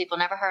know those people,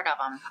 never heard of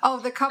them. Oh,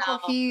 the couple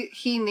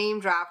he name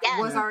dropped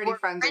was already were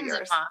friends of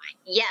yours. mine.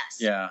 Yes.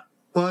 Yeah.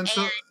 Well,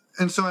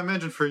 and so I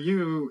imagine for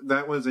you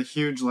that was a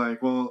huge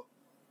like. Well,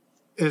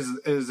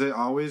 is it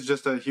always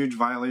just a huge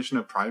violation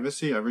of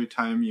privacy every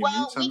time you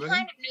meet somebody? Well, we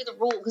kind of knew the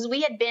rule because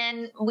we had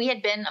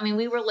been. I mean,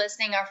 we were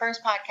listening. Our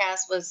first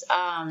podcast was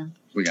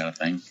We got a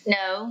thing.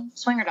 no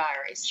Swinger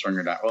Diaries.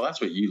 Swinger Diaries. Well,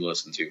 that's what you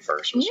listened to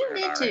first. Was You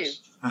Swinger did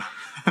Diaries.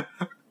 too.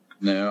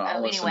 No, I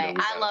Oh, listened anyway, to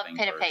We I Got a love Thing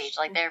Pit a first. Page.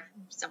 Like they're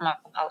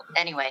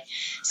anyway.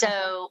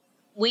 So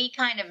we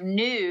kind of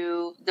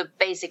knew the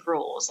basic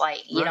rules.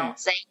 Like you Right. don't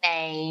say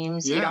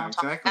names. Yeah, You don't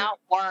exactly. talk about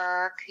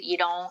work. You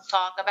don't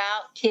talk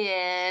about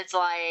kids.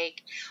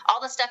 Like all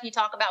the stuff you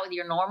talk about with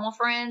your normal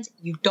friends,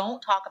 you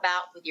don't talk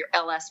about with your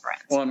LS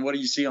friends. Well, and what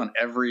do you see on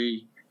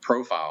every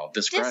profile?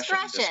 Discretion.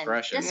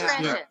 Discretion.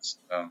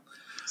 So,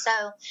 So,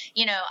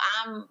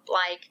 I'm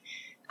like,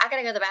 I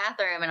gotta go to the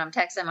bathroom, and I'm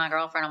texting my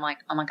girlfriend. I'm like,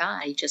 oh my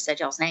God, he just said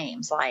y'all's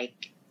names.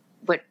 Like,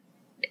 what?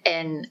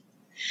 And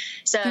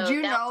so Did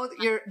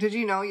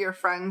you know your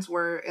friends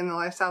were in the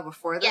lifestyle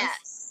before this?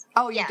 Yes.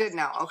 Oh, you Yes, did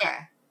know. he did. Okay.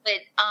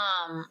 But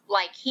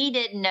like he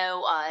didn't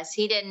know us.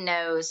 He didn't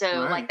know.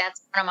 So Right. like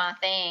that's kind of my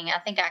thing. I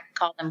think I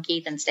called them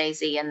Keith and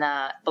Stacy in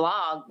the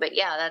blog. But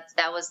yeah,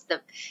 that was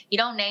you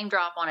don't name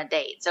drop on a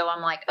date. So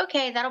I'm like,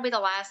 okay, that'll be the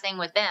last thing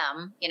with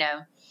them,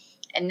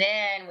 And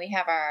then we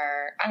have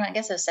I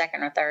guess a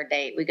second or third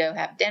date. We go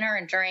have dinner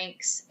and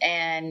drinks,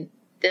 and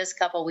this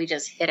couple, we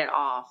just hit it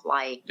off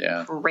like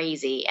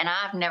crazy. And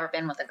I've never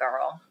been with a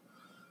girl,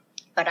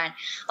 but I'm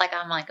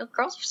like, oh,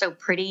 girls are so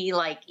pretty,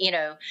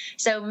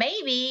 so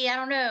maybe, I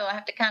don't know, I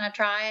have to kind of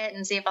try it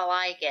and see if I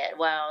like it.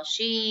 Well,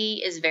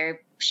 she's very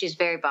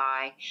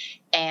bi,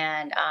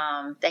 and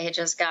they had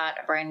just got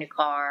a brand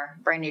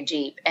new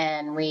Jeep,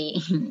 and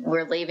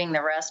we're leaving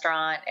the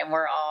restaurant, and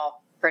we're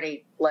all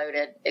pretty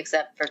loaded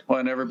except for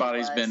and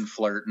everybody's been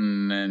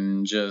flirting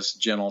and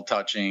just gentle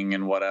touching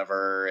and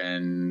whatever,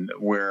 and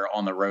we're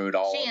on the road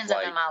all she ends of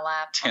up in my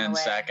lap 10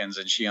 seconds,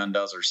 and she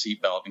undoes her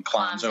seatbelt and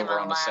climbs over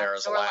onto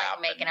Sarah's so we're lap.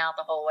 like making out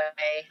the whole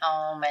way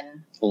home,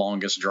 and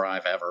Longest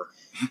drive ever.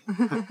 so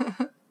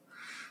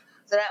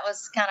that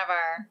was kind of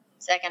our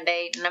second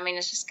date, and I mean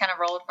it's just kind of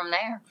rolled from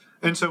there.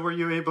 And so, were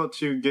you able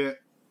to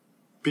get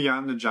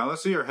beyond the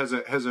jealousy, or has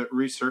it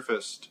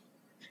resurfaced?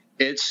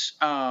 It's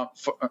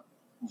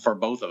for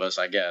both of us,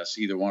 I guess.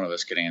 Either one of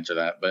us could answer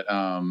that, but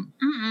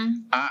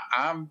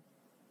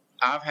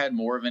I've had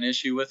more of an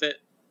issue with it.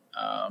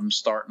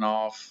 Starting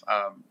off,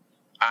 I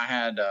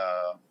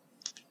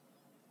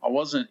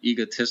wasn't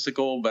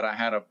egotistical, but I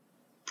had a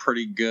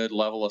pretty good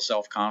level of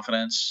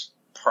self-confidence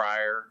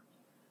prior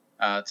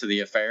to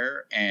the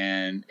affair,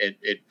 and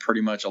it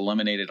pretty much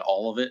eliminated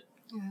all of it.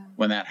 Yeah.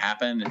 When that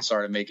happened, it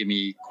started making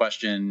me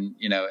question,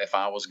 if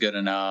I was good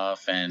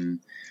enough, and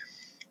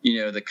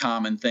the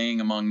common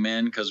thing among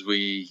men, because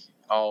we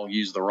all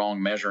use the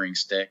wrong measuring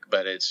stick,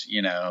 but it's,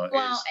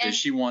 does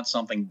she want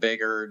something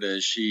bigger?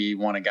 Does she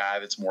want a guy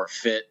that's more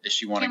fit? Does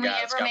she want a guy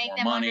that's got more money? Can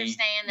we ever make them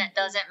understand that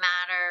doesn't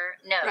matter?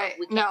 No, right.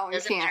 we can't. No, it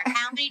doesn't matter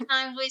how many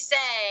times we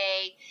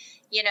say,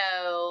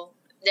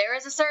 there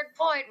is a certain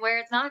point where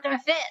it's not going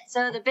to fit.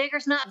 So the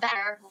bigger's not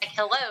better. Like,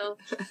 hello.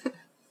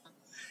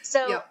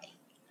 So yep.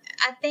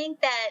 I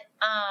think that,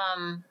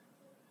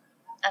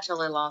 I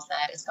totally lost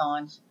that. It's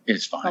gone.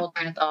 It's fine. Whole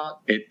train of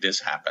thought. This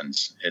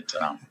happens. It's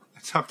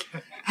okay.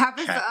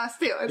 Happens to us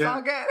too. It's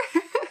all good.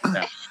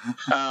 Yeah.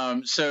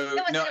 So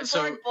it was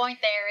an important point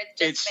there.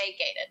 It's just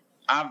vacated.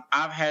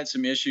 I've had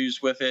some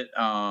issues with it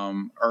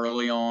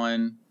early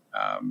on,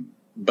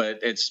 but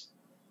it's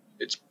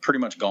pretty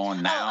much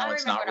gone now.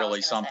 It's not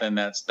really something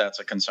that's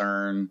a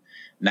concern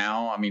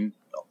now. I mean,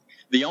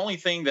 the only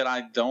thing that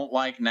I don't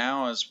like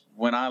now is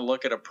when I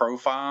look at a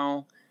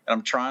profile and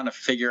I'm trying to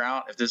figure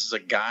out if this is a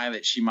guy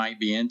that she might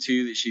be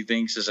into, that she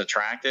thinks is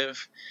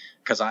attractive,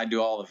 because I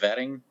do all the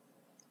vetting.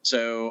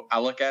 So I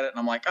look at it and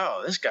I'm like,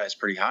 oh, this guy's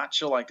pretty hot.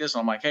 She'll like this.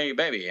 And I'm like, hey,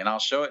 baby. And I'll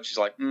show it. And she's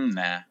like,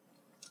 nah.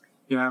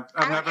 Yeah,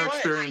 I've never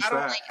experienced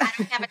that. I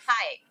don't have a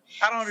type.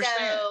 I don't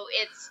understand. So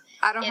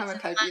I don't have a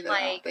type either,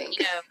 I don't think.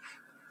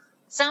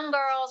 Some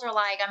girls are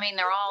like, I mean,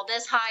 they're all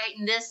this height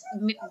and this,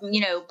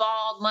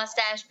 bald,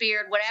 mustache,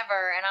 beard,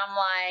 whatever. And I'm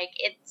like,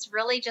 it's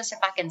really just if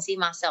I can see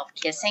myself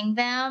kissing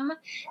them,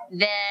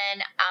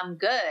 then I'm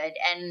good.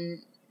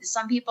 And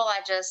some people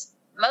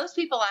most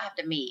people I have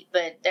to meet,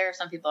 but there are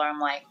some people where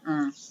I'm like,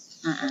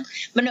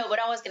 But no, what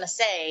I was going to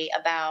say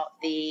about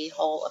the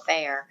whole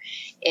affair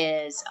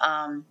is,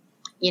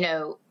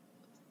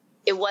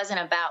 it wasn't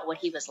about what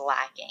he was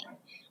lacking.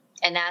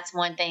 And that's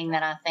one thing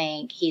that I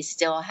think he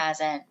still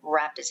hasn't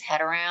wrapped his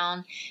head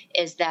around,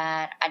 is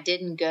that I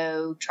didn't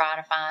go try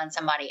to find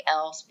somebody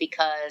else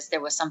because there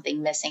was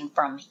something missing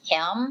from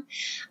him.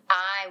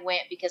 I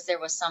went because there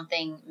was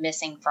something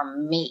missing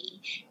from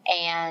me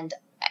and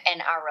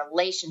our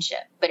relationship,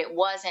 but it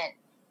wasn't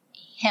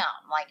him.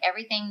 Like,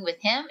 everything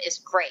with him is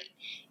great.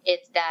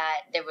 It's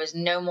that there was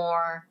no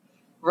more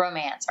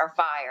romance or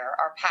fire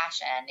or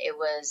passion. It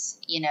was,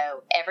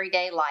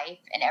 everyday life,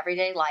 and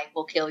everyday life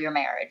will kill your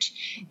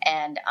marriage.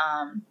 And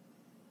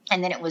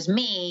then it was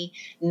me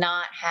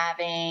not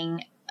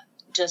being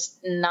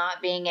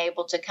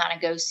able to kind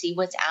of go see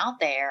what's out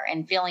there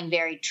and feeling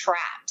very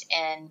trapped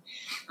in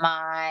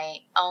my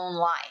own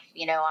life.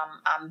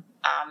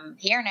 I'm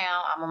here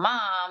now. I'm a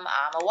mom.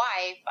 I'm a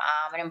wife.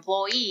 I'm an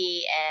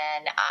employee,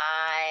 and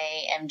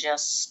I am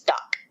just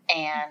stuck.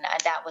 And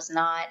that was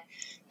not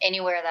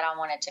anywhere that I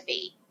wanted to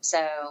be.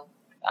 So,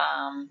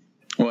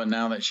 well,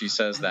 now that she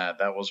says that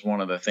was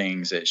one of the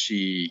things that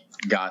she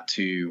got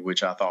to,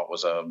 which I thought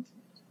was a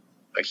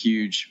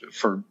huge,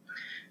 for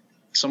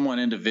someone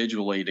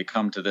individually to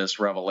come to this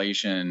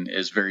revelation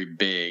is very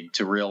big,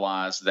 to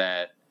realize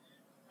that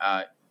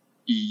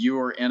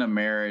you're in a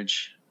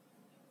marriage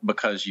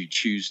because you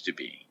choose to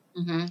be.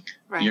 mm-hmm.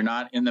 Right. You're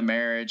not in the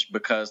marriage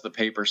because the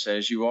paper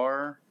says you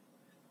are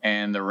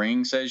and the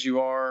ring says you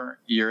are.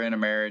 You're in a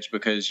marriage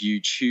because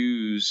you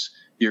choose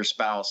your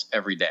spouse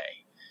every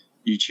day.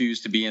 You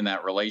choose to be in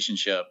that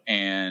relationship.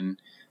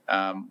 And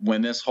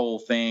when this whole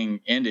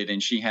thing ended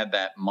and she had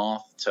that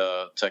month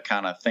to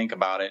kind of think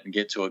about it and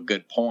get to a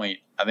good point,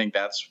 I think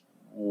that's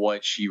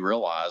what she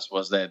realized,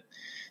 was that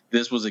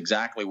this was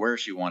exactly where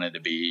she wanted to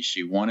be.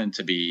 She wanted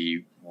to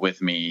be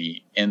with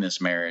me in this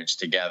marriage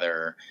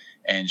together,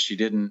 and she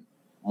didn't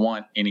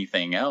want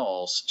anything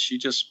else. She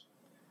just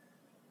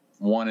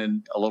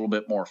wanted a little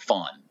bit more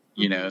fun,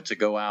 to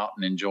go out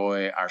and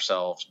enjoy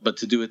ourselves, but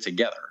to do it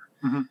together.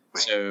 Mm-hmm.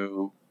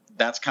 So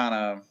that's kind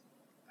of,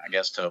 I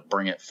guess, to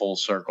bring it full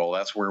circle,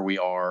 that's where we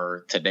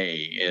are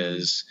today.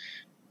 Is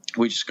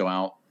we just go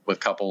out with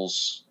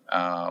couples.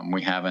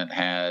 We haven't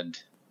had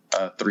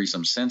a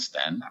threesome since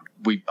then.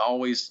 We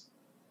always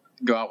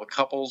go out with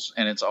couples,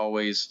 and it's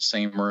always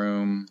same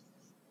room.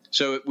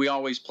 So we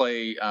always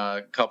play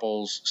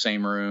couples,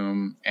 same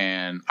room,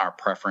 and our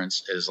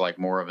preference is like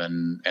more of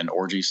an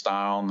orgy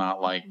style,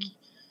 not like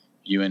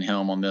you and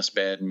him on this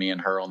bed and me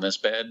and her on this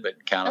bed,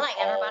 but kind of like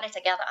everybody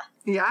together.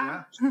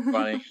 Yeah.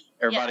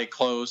 everybody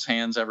close,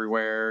 hands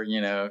everywhere,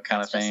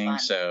 kind of thing. Fun.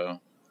 So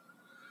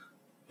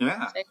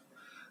Yeah.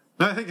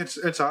 No, I think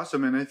it's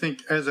awesome. And I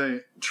think, as I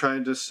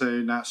tried to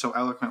say not so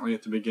eloquently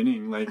at the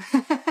beginning, like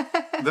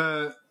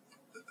the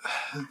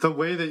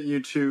way that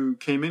you two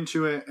came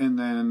into it and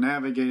then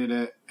navigated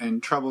it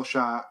and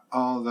troubleshot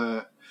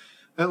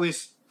at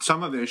least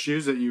some of the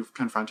issues that you've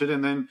confronted,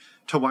 and then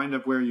to wind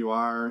up where you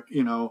are,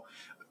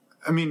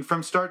 I mean,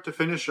 from start to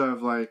finish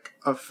of like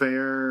a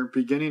fair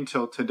beginning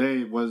till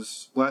today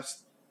was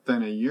less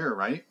than a year,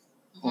 right?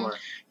 Or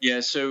yeah,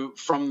 so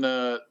from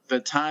the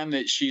time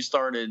that she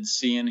started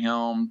seeing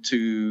him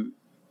to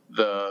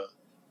the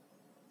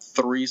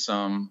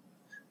threesome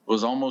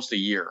was almost a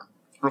year.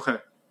 Okay.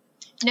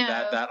 No.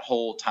 That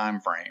whole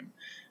time frame,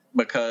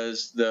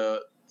 because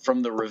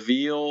from the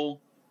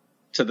reveal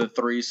to the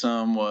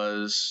threesome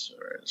was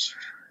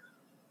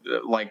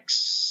like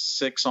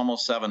 6,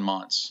 almost 7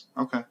 months.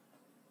 Okay.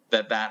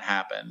 That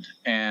happened,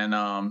 and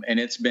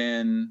it's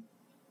been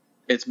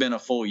a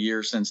full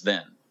year since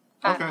then.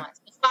 5 Okay. months.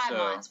 5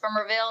 months. From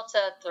reveal to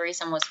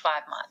threesome was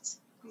 5 months.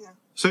 Yeah.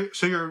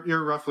 So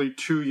you're roughly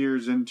 2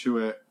 years into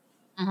it,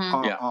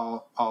 Mm-hmm.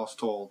 all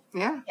told.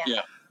 Yeah.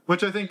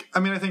 Which I think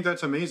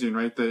that's amazing,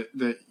 right?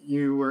 That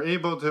you were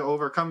able to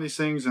overcome these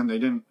things, and they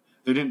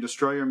didn't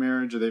destroy your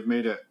marriage, or they've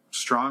made it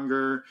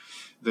stronger.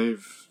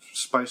 They've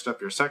spiced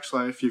up your sex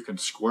life. You can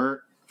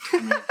squirt. I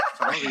mean,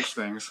 it's all these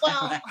things.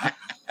 Well,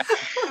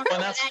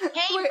 that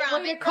came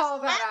from. Way to call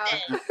that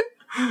out.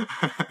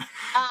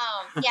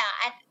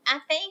 I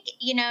think,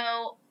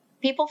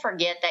 people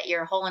forget that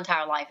your whole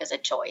entire life is a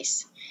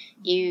choice.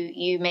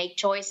 You make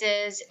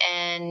choices,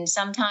 and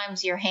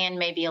sometimes your hand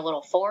may be a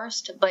little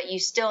forced, but you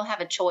still have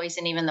a choice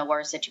in even the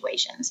worst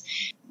situations.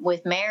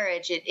 With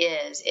marriage, it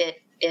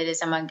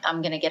is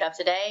I'm going to get up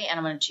today and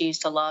I'm going to choose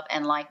to love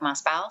and like my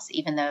spouse,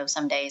 even though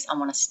some days I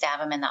want to stab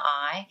him in the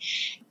eye.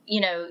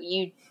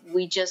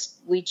 We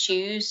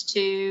choose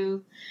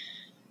to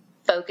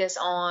focus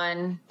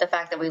on the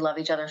fact that we love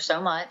each other so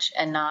much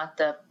and not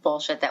the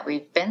bullshit that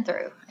we've been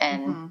through.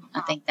 And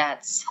I think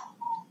that's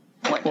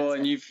what. Well,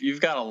 and you've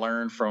got to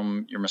learn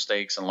from your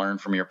mistakes and learn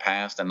from your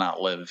past and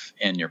not live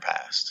in your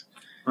past.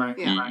 Right.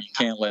 Yeah. You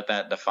can't let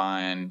that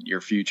define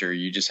your future.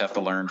 You just have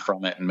to learn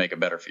from it and make a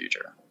better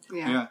future.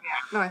 Yeah.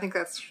 No, I think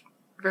that's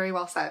very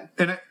well said.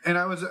 And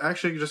I was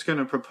actually just going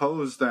to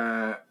propose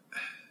that,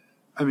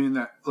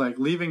 that like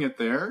leaving it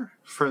there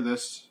for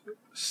this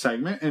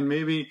segment, and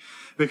maybe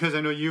because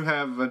I know you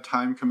have a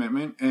time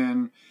commitment,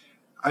 and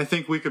I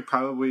think we could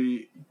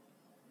probably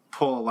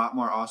pull a lot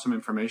more awesome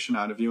information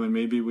out of you, and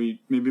maybe we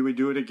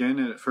do it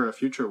again for a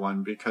future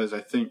one, because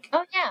I think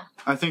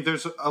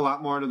there's a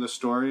lot more to the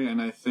story,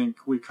 and I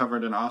think we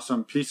covered an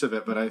awesome piece of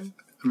it. But I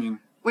mean,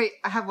 wait,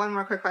 I have one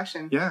more quick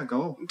question. Yeah,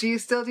 go. Do you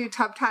still do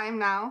tub time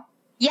now?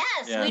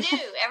 Yes, we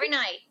do every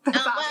night.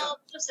 Awesome. Well,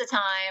 most of the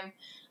time.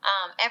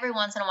 Every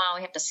once in a while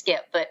we have to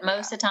skip, but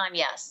most of the time,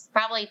 yes.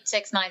 Probably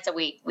 6 nights a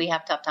week we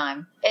have tub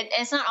time.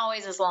 It's not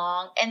always as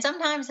long, and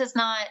sometimes it's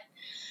not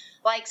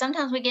like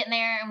sometimes we get in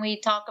there and we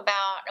talk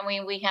about,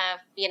 and we have,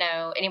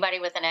 anybody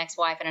with an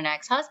ex-wife and an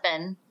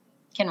ex-husband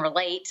can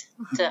relate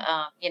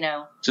to,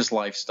 just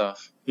life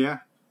stuff. Yeah.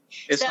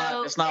 It's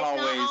not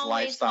always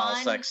lifestyle,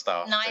 fun, sex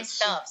stuff. Nice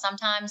stuff.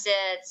 Sometimes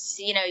it's,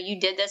 you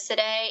did this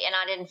today and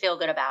I didn't feel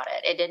good about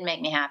it. It didn't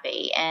make me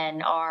happy.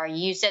 Or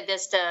you said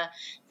this to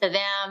them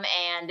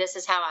and this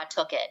is how I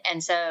took it.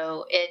 And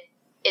so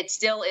it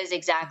still is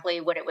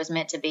exactly what it was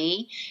meant to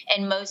be.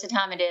 And most of the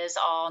time it is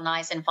all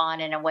nice and fun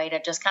and a way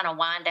to just kind of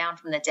wind down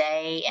from the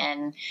day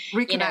and,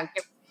 reconnect.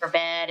 Get for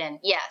bed and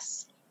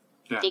yes.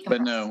 Yeah.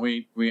 But no,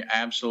 we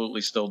absolutely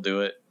still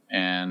do it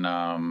and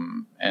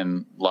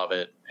love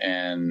it.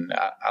 And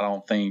I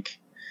don't think,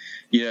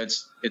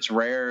 it's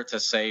rare to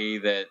say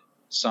that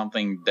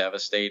something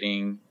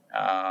devastating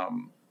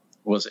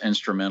was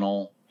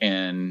instrumental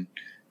in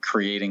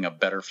creating a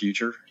better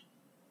future.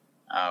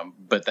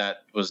 But that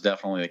was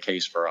definitely the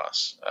case for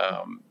us.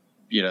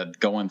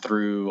 Going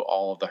through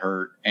all of the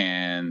hurt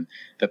and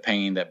the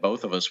pain that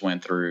both of us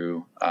went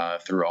through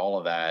all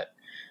of that,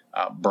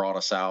 brought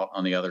us out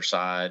on the other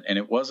side. And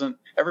it wasn't,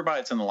 everybody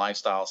that's in the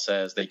lifestyle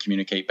says they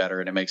communicate better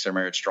and it makes their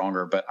marriage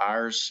stronger, but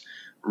ours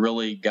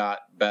really got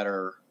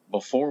better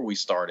before we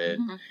started.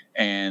 Mm-hmm.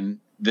 And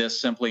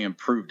this simply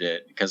improved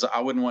it, because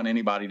I wouldn't want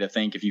anybody to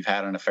think if you've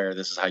had an affair,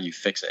 this is how you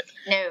fix it.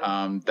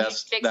 No,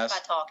 that's by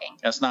talking.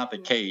 That's not the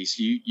case.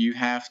 You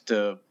have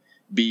to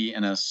be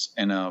in a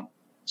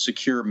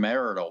secure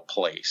marital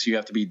place. You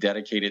have to be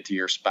dedicated to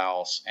your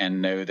spouse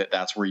and know that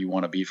that's where you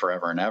want to be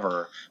forever and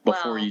ever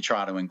before you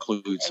try to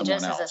include someone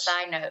else. Just as a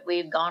side note,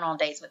 we've gone on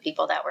dates with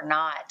people that were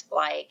not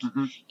like,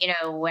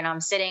 when I'm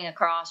sitting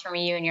across from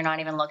you and you're not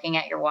even looking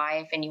at your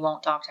wife and you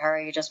won't talk to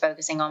her, you're just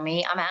focusing on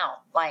me, I'm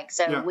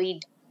out.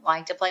 We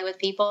like to play with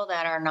people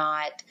that are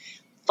not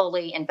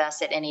fully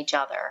invested in in each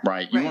other.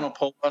 Right. You want to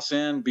pull us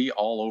in, be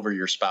all over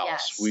your spouse.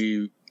 Yes.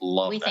 We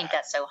love that. We think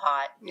that's so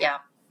hot. Yeah.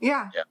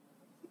 Yeah. Yes.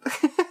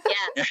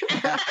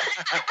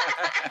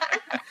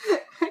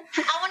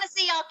 I want to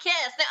see y'all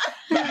kiss.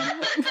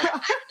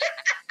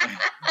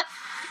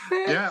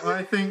 Yeah, well,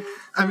 I think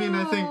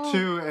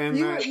too, and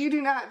you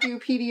do not do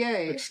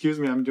PDA. Excuse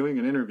me, I'm doing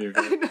an interview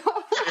here.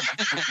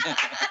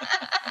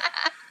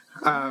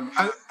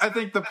 I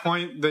think the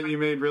point that you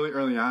made really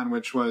early on,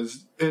 which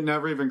was it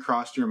never even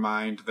crossed your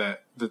mind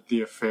that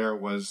the affair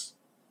was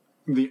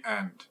the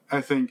end.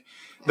 I think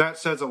that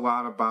says a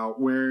lot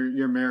about where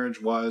your marriage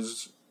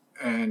was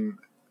and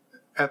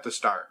at the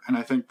start, and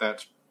I think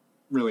that's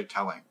really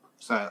telling.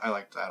 So I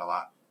liked that a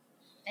lot.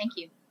 Thank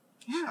you.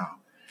 Yeah. So.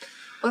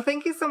 Well,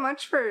 thank you so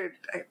much for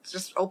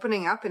just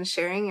opening up and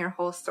sharing your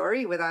whole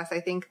story with us. I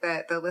think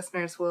that the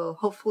listeners will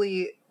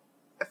hopefully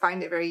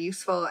find it very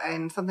useful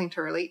and something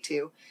to relate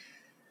to.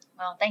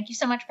 Well, thank you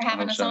so much for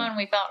having us on.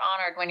 We felt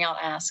honored when y'all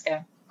asked.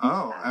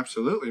 Oh,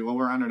 absolutely. Well,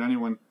 we're honored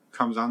anyone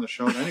comes on the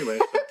show anyway.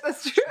 So.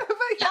 That's true.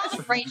 Y'all's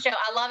a great show.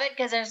 I love it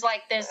because it's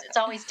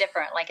always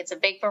different. Like, it's a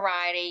big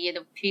variety.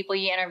 The people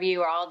you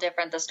interview are all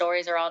different. The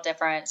stories are all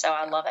different. So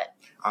I love it.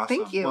 Awesome.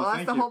 Thank you. Well,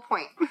 that's the whole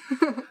point.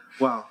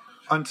 Well,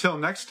 until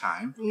next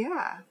time.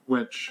 Yeah.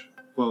 Which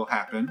will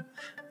happen.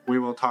 We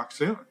will talk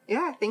soon.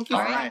 Yeah. Thank you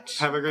so much.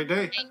 Have a great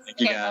day. Thanks.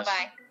 Thank you, guys.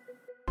 Bye-bye.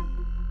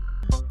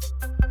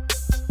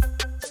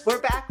 We're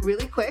back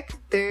really quick.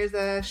 There's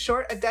a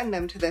short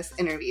addendum to this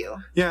interview.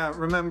 Yeah,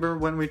 remember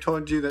when we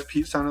told you that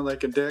Pete sounded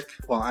like a dick?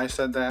 Well, I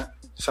said that.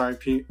 Sorry,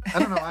 Pete. I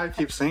don't know why I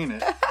keep saying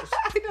it.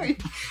 I know,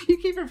 you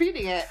keep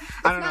repeating it.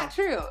 It's not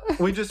true.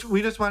 We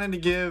just wanted to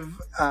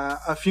give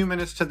a few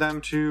minutes to them,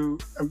 to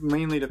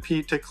mainly to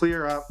Pete, to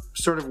clear up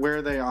sort of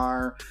where they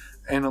are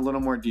in a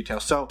little more detail.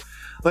 So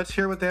let's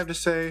hear what they have to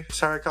say.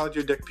 Sorry I called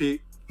you a dick,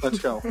 Pete. Let's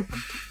go.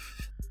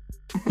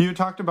 You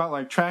talked about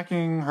like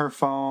tracking her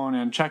phone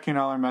and checking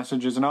all her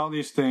messages and all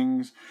these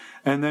things.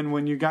 And then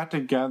when you got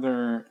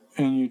together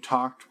and you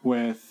talked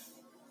with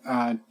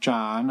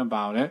John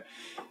about it,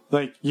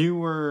 like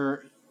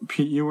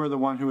Pete, you were the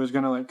one who was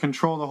going to like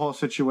control the whole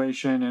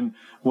situation and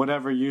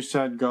whatever you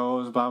said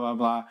goes, blah, blah,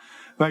 blah.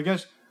 But I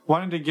guess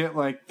wanted to get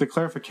like the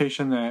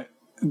clarification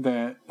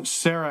that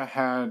Sarah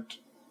had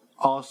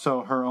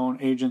also her own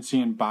agency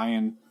and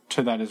buy-in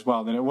to that as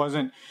well. That it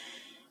wasn't,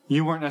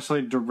 you weren't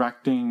necessarily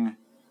directing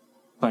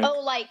her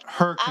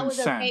consent. I was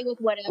okay with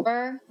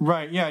whatever.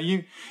 Right, yeah,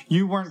 you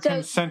weren't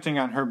consenting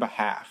on her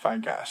behalf, I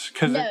guess.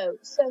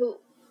 So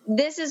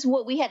this is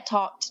what we had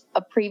talked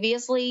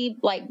previously,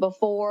 like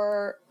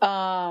before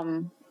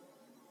that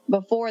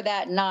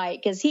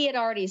night, because he had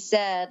already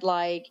said,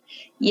 like,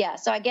 yeah,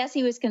 so I guess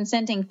he was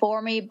consenting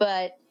for me,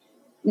 but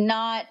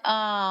not,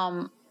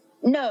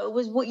 no, it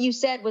was what you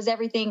said was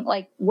everything,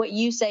 like what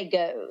you say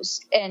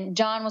goes, and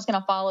John was going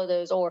to follow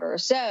those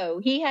orders. So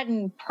he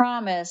hadn't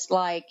promised,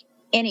 like,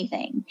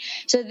 anything.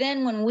 So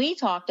then when we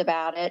talked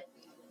about it,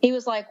 he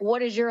was like,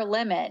 what is your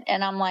limit?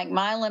 And I'm like,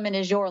 my limit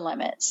is your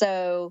limit.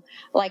 So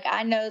like,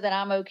 I know that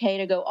I'm okay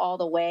to go all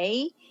the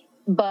way.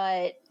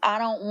 but I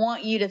don't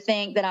want you to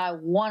think that I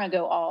want to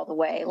go all the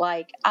way.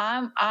 Like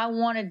I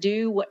want to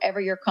do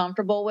whatever you're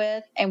comfortable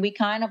with. And we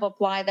kind of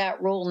apply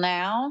that rule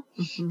now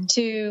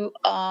to,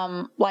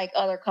 like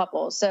other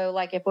couples. So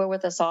like if we're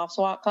with a soft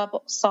swap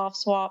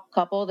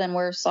couple, then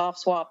we're soft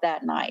swap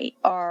that night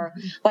or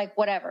like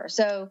whatever.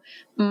 So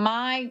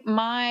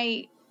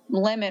my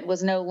limit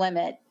was no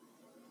limit,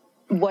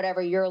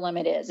 whatever your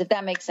limit is, if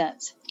that makes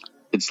sense.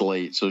 It's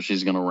late, so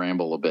she's going to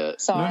ramble a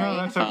bit. Sorry. No,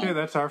 that's okay.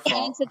 That's our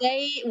fault. And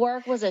today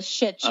work was a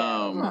shit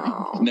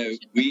show. No,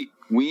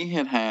 we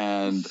had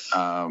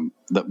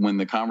that when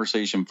the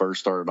conversation first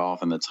started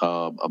off in the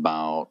tub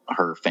about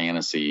her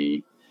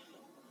fantasy,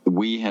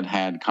 we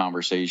had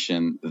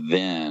conversation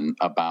then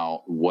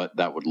about what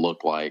that would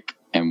look like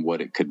and what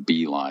it could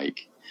be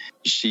like.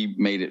 She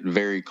made it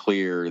very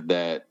clear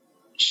that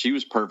she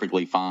was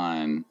perfectly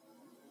fine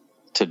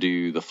to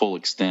do the full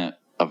extent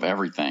of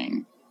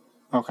everything.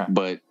 Okay.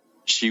 But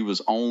she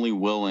was only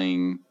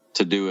willing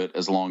to do it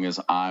as long as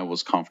I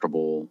was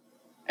comfortable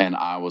and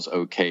I was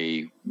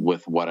okay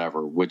with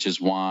whatever, which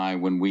is why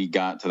when we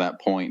got to that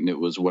point and it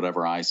was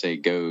whatever I say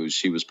goes,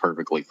 she was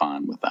perfectly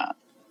fine with that.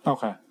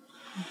 Okay.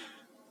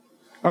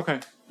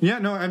 Yeah,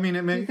 no, I mean,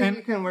 it makes... Do you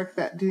think you can work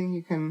that? Do you think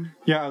you can...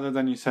 Yeah, other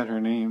than you said her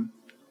name.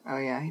 Oh,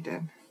 yeah, he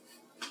did.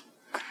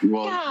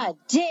 Well, God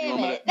damn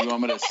it. You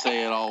want me to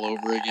say it all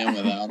over again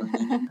without her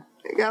name?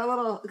 Got a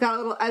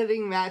little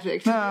editing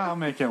magic. No, I'll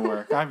make it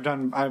work. I've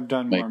done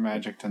more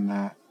magic than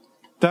that.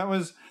 That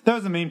was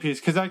the main piece,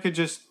 because I could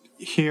just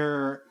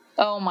hear...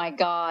 Oh, my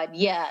God,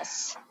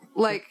 yes.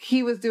 Like,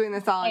 he was doing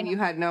this all and you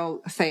had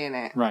no say in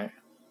it. Right.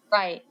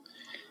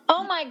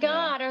 Oh, my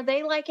God, are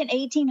they like an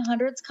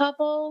 1800s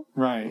couple?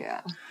 Right.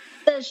 Yeah.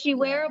 Does she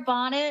wear a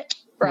bonnet?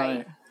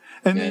 Right.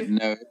 And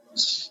No,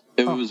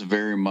 it was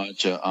very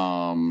much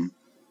a...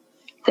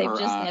 They've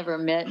just never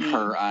met me.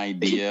 Her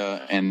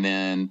idea, and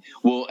then,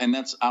 well, and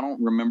that's, I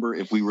don't remember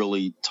if we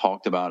really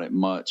talked about it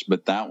much,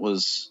 but that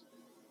was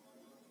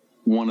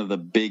one of the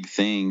big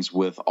things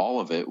with all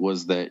of it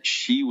was that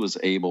she was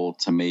able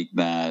to make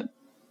that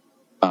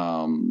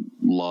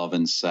love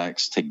and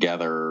sex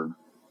together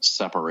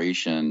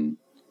separation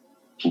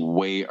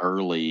way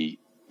early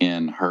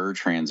in her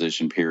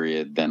transition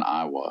period than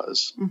I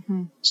was.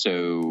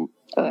 So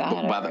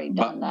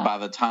by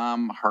the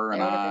time her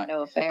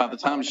and by the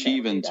time she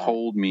even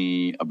told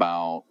me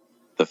about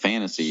the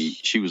fantasy,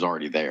 she was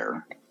already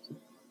there.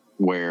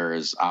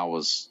 Whereas I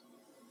was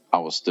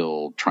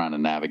still trying to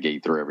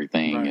navigate through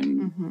everything. Right.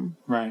 And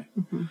right.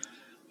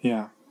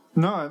 Yeah.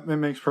 No, it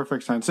makes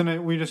perfect sense.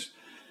 And we just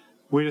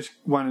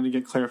wanted to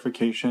get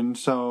clarification.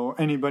 So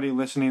anybody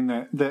listening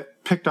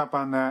that picked up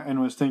on that and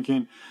was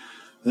thinking,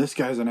 this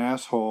guy's an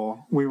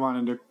asshole, we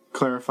wanted to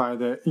clarify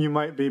that you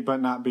might be, but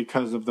not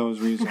because of those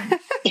reasons.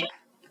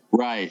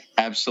 Right,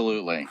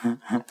 absolutely.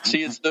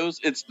 See, it's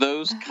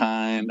those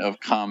kind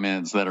of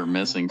comments that are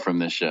missing from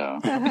this show.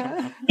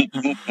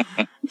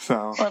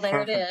 So, well,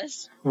 there it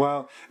is.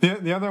 Well,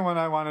 the other one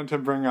I wanted to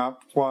bring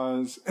up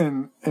was,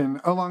 and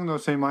along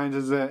those same lines,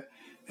 is that,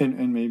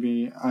 and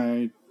maybe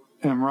I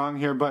am wrong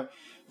here, but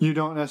you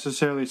don't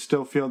necessarily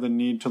still feel the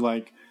need to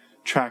like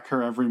track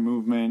her every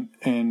movement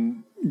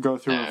and go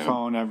through her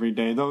phone every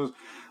day.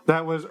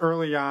 That was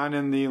early on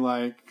in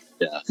the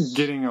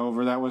getting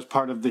over. That was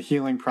part of the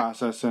healing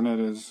process, and it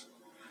is.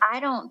 I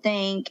don't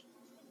think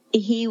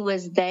he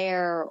was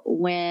there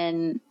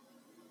when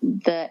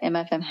the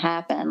MFM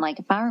happened. Like,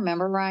 if I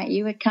remember right,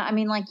 you had,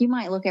 you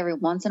might look every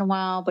once in a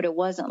while, but it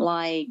wasn't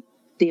like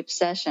the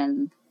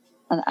obsession.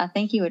 I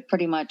think you had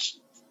pretty much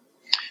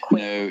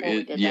quit.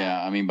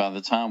 I mean, by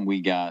the time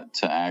we got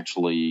to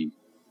actually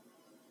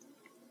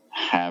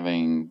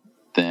having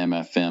the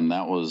MFM,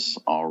 that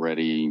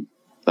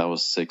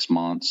was 6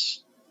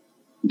 months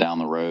down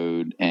the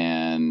road,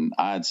 and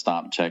I had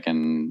stopped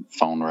checking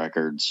phone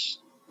records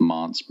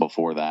months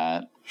before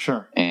that.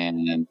 Sure.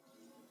 And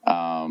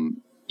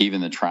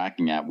even the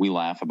tracking app, we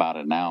laugh about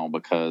it now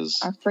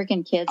because our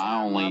freaking kids.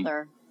 I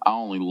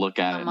only look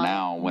at it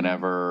now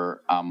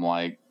whenever I'm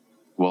like,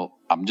 well,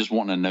 I'm just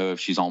wanting to know if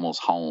she's almost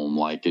home.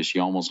 Like, is she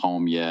almost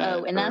home yet?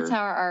 Oh, and that's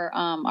how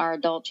our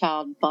adult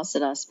child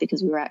busted us,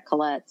 because we were at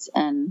Colette's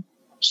and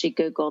she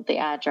Googled the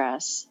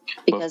address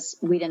because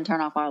we didn't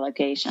turn off our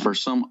location. For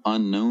some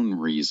unknown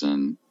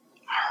reason,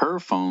 her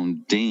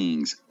phone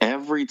dings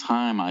every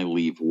time I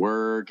leave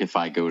work, if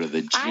I go to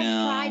the gym.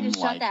 I tried to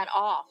shut that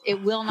off.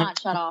 It will not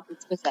shut off.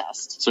 It's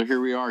possessed. So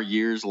here we are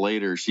years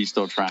later. She's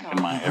still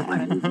tracking my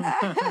every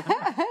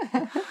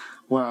move.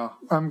 Well,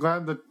 I'm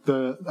glad that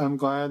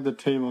the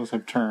tables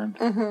have turned.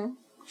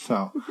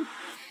 So,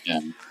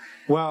 yeah.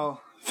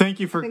 Well, thank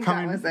you for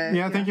coming.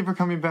 Thank you for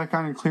coming back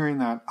on and clearing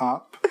that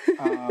up.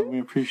 We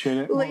appreciate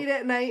it. Late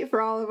at night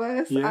for all of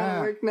us. On a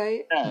work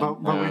night.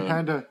 But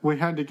we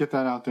had to get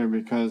that out there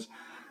because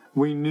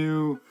we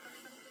knew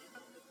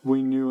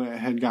it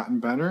had gotten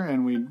better,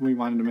 and we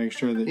wanted to make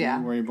sure that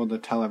you were able to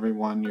tell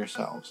everyone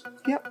yourselves.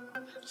 Yep.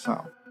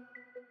 So.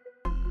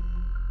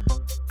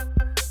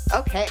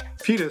 Okay.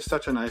 Pete is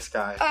such a nice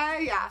guy.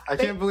 Yeah. I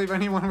can't believe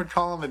anyone would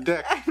call him a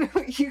dick. I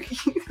know, you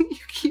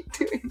keep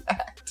doing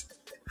that.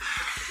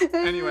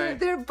 Anyway.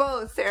 They're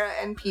both, Sarah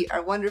and Pete,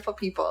 are wonderful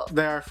people.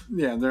 They're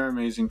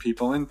amazing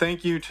people. And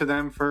thank you to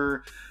them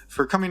for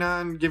coming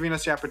on, giving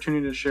us the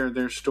opportunity to share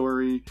their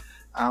story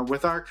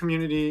with our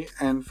community,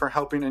 and for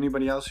helping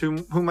anybody else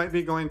who might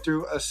be going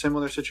through a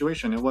similar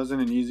situation. It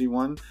wasn't an easy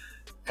one,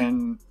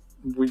 and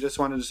we just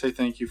wanted to say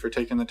thank you for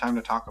taking the time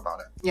to talk about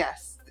it.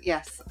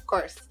 Yes, of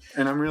course.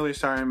 And I'm really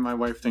sorry my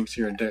wife thinks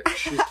you're a dick.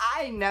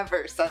 I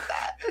never said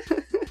that.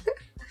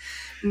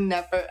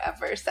 Never,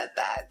 ever said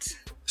that.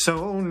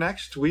 So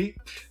next week,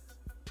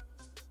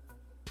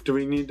 do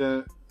we need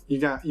to... You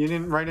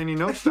didn't write any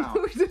notes down.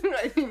 We didn't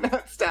write any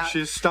notes down.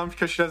 She's stumped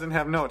because she doesn't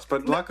have notes.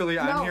 But luckily,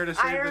 I'm here to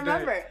save the day. I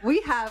remember.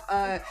 We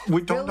have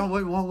We don't know.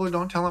 Well,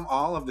 don't tell them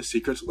all of the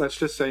secrets. Let's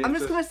just say... I'm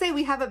just going to say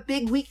we have a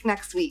big week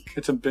next week.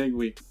 It's a big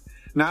week.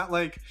 Not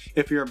like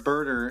if you're a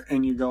birder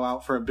and you go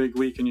out for a big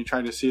week and you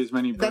try to see as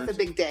many birds. That's a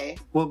big day.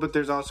 Well, but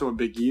there's also a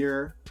big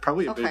year.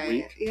 Probably a big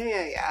week.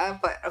 Yeah.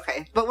 But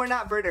okay. But we're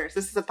not birders.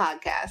 This is a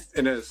podcast.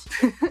 It is.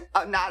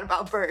 Not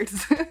about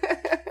birds.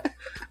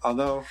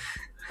 Although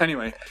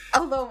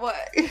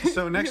what?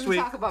 So next week,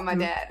 talk about my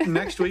dad.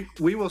 Next week,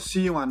 we will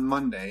see you on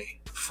Monday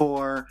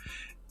for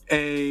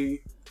a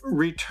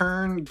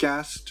return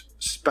guest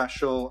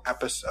special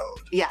episode.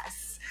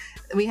 Yes.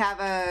 We have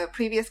a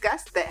previous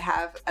guest that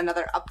have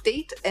another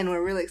update, and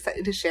we're really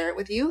excited to share it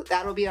with you.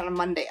 That'll be on a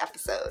Monday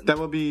episode. That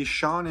will be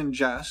Sean and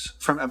Jess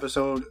from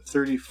episode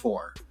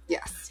 34.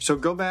 Yes. So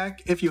go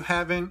back, if you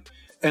haven't,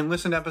 and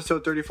listen to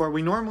episode 34.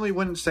 We normally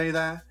wouldn't say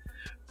that.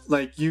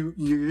 Like, you're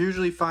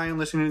usually fine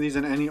listening to these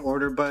in any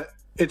order, but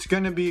it's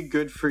going to be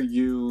good for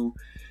you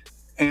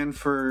and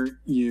for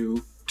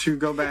you to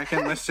go back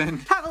and listen.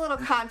 Have a little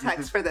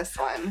context for this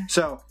one.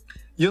 So,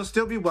 you'll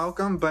still be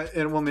welcome, but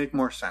it will make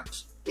more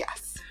sense.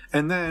 Yes.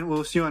 And then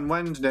we'll see you on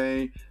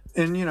Wednesday,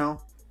 and,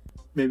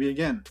 maybe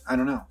again. I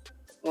don't know.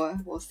 Well,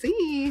 we'll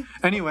see.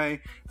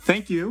 Anyway,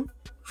 thank you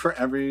to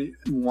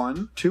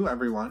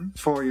everyone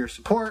for your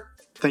support.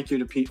 Thank you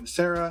to Pete and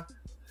Sarah.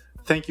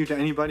 Thank you to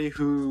anybody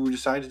who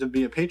decided to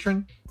be a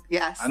patron.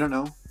 Yes. I don't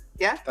know.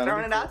 Yeah,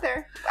 throwing it out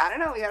there. I don't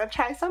know. We got to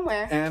try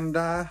somewhere. And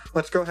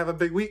let's go have a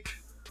big week.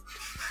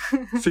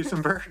 See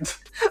some birds.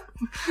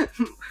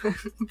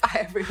 Bye,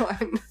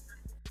 everyone.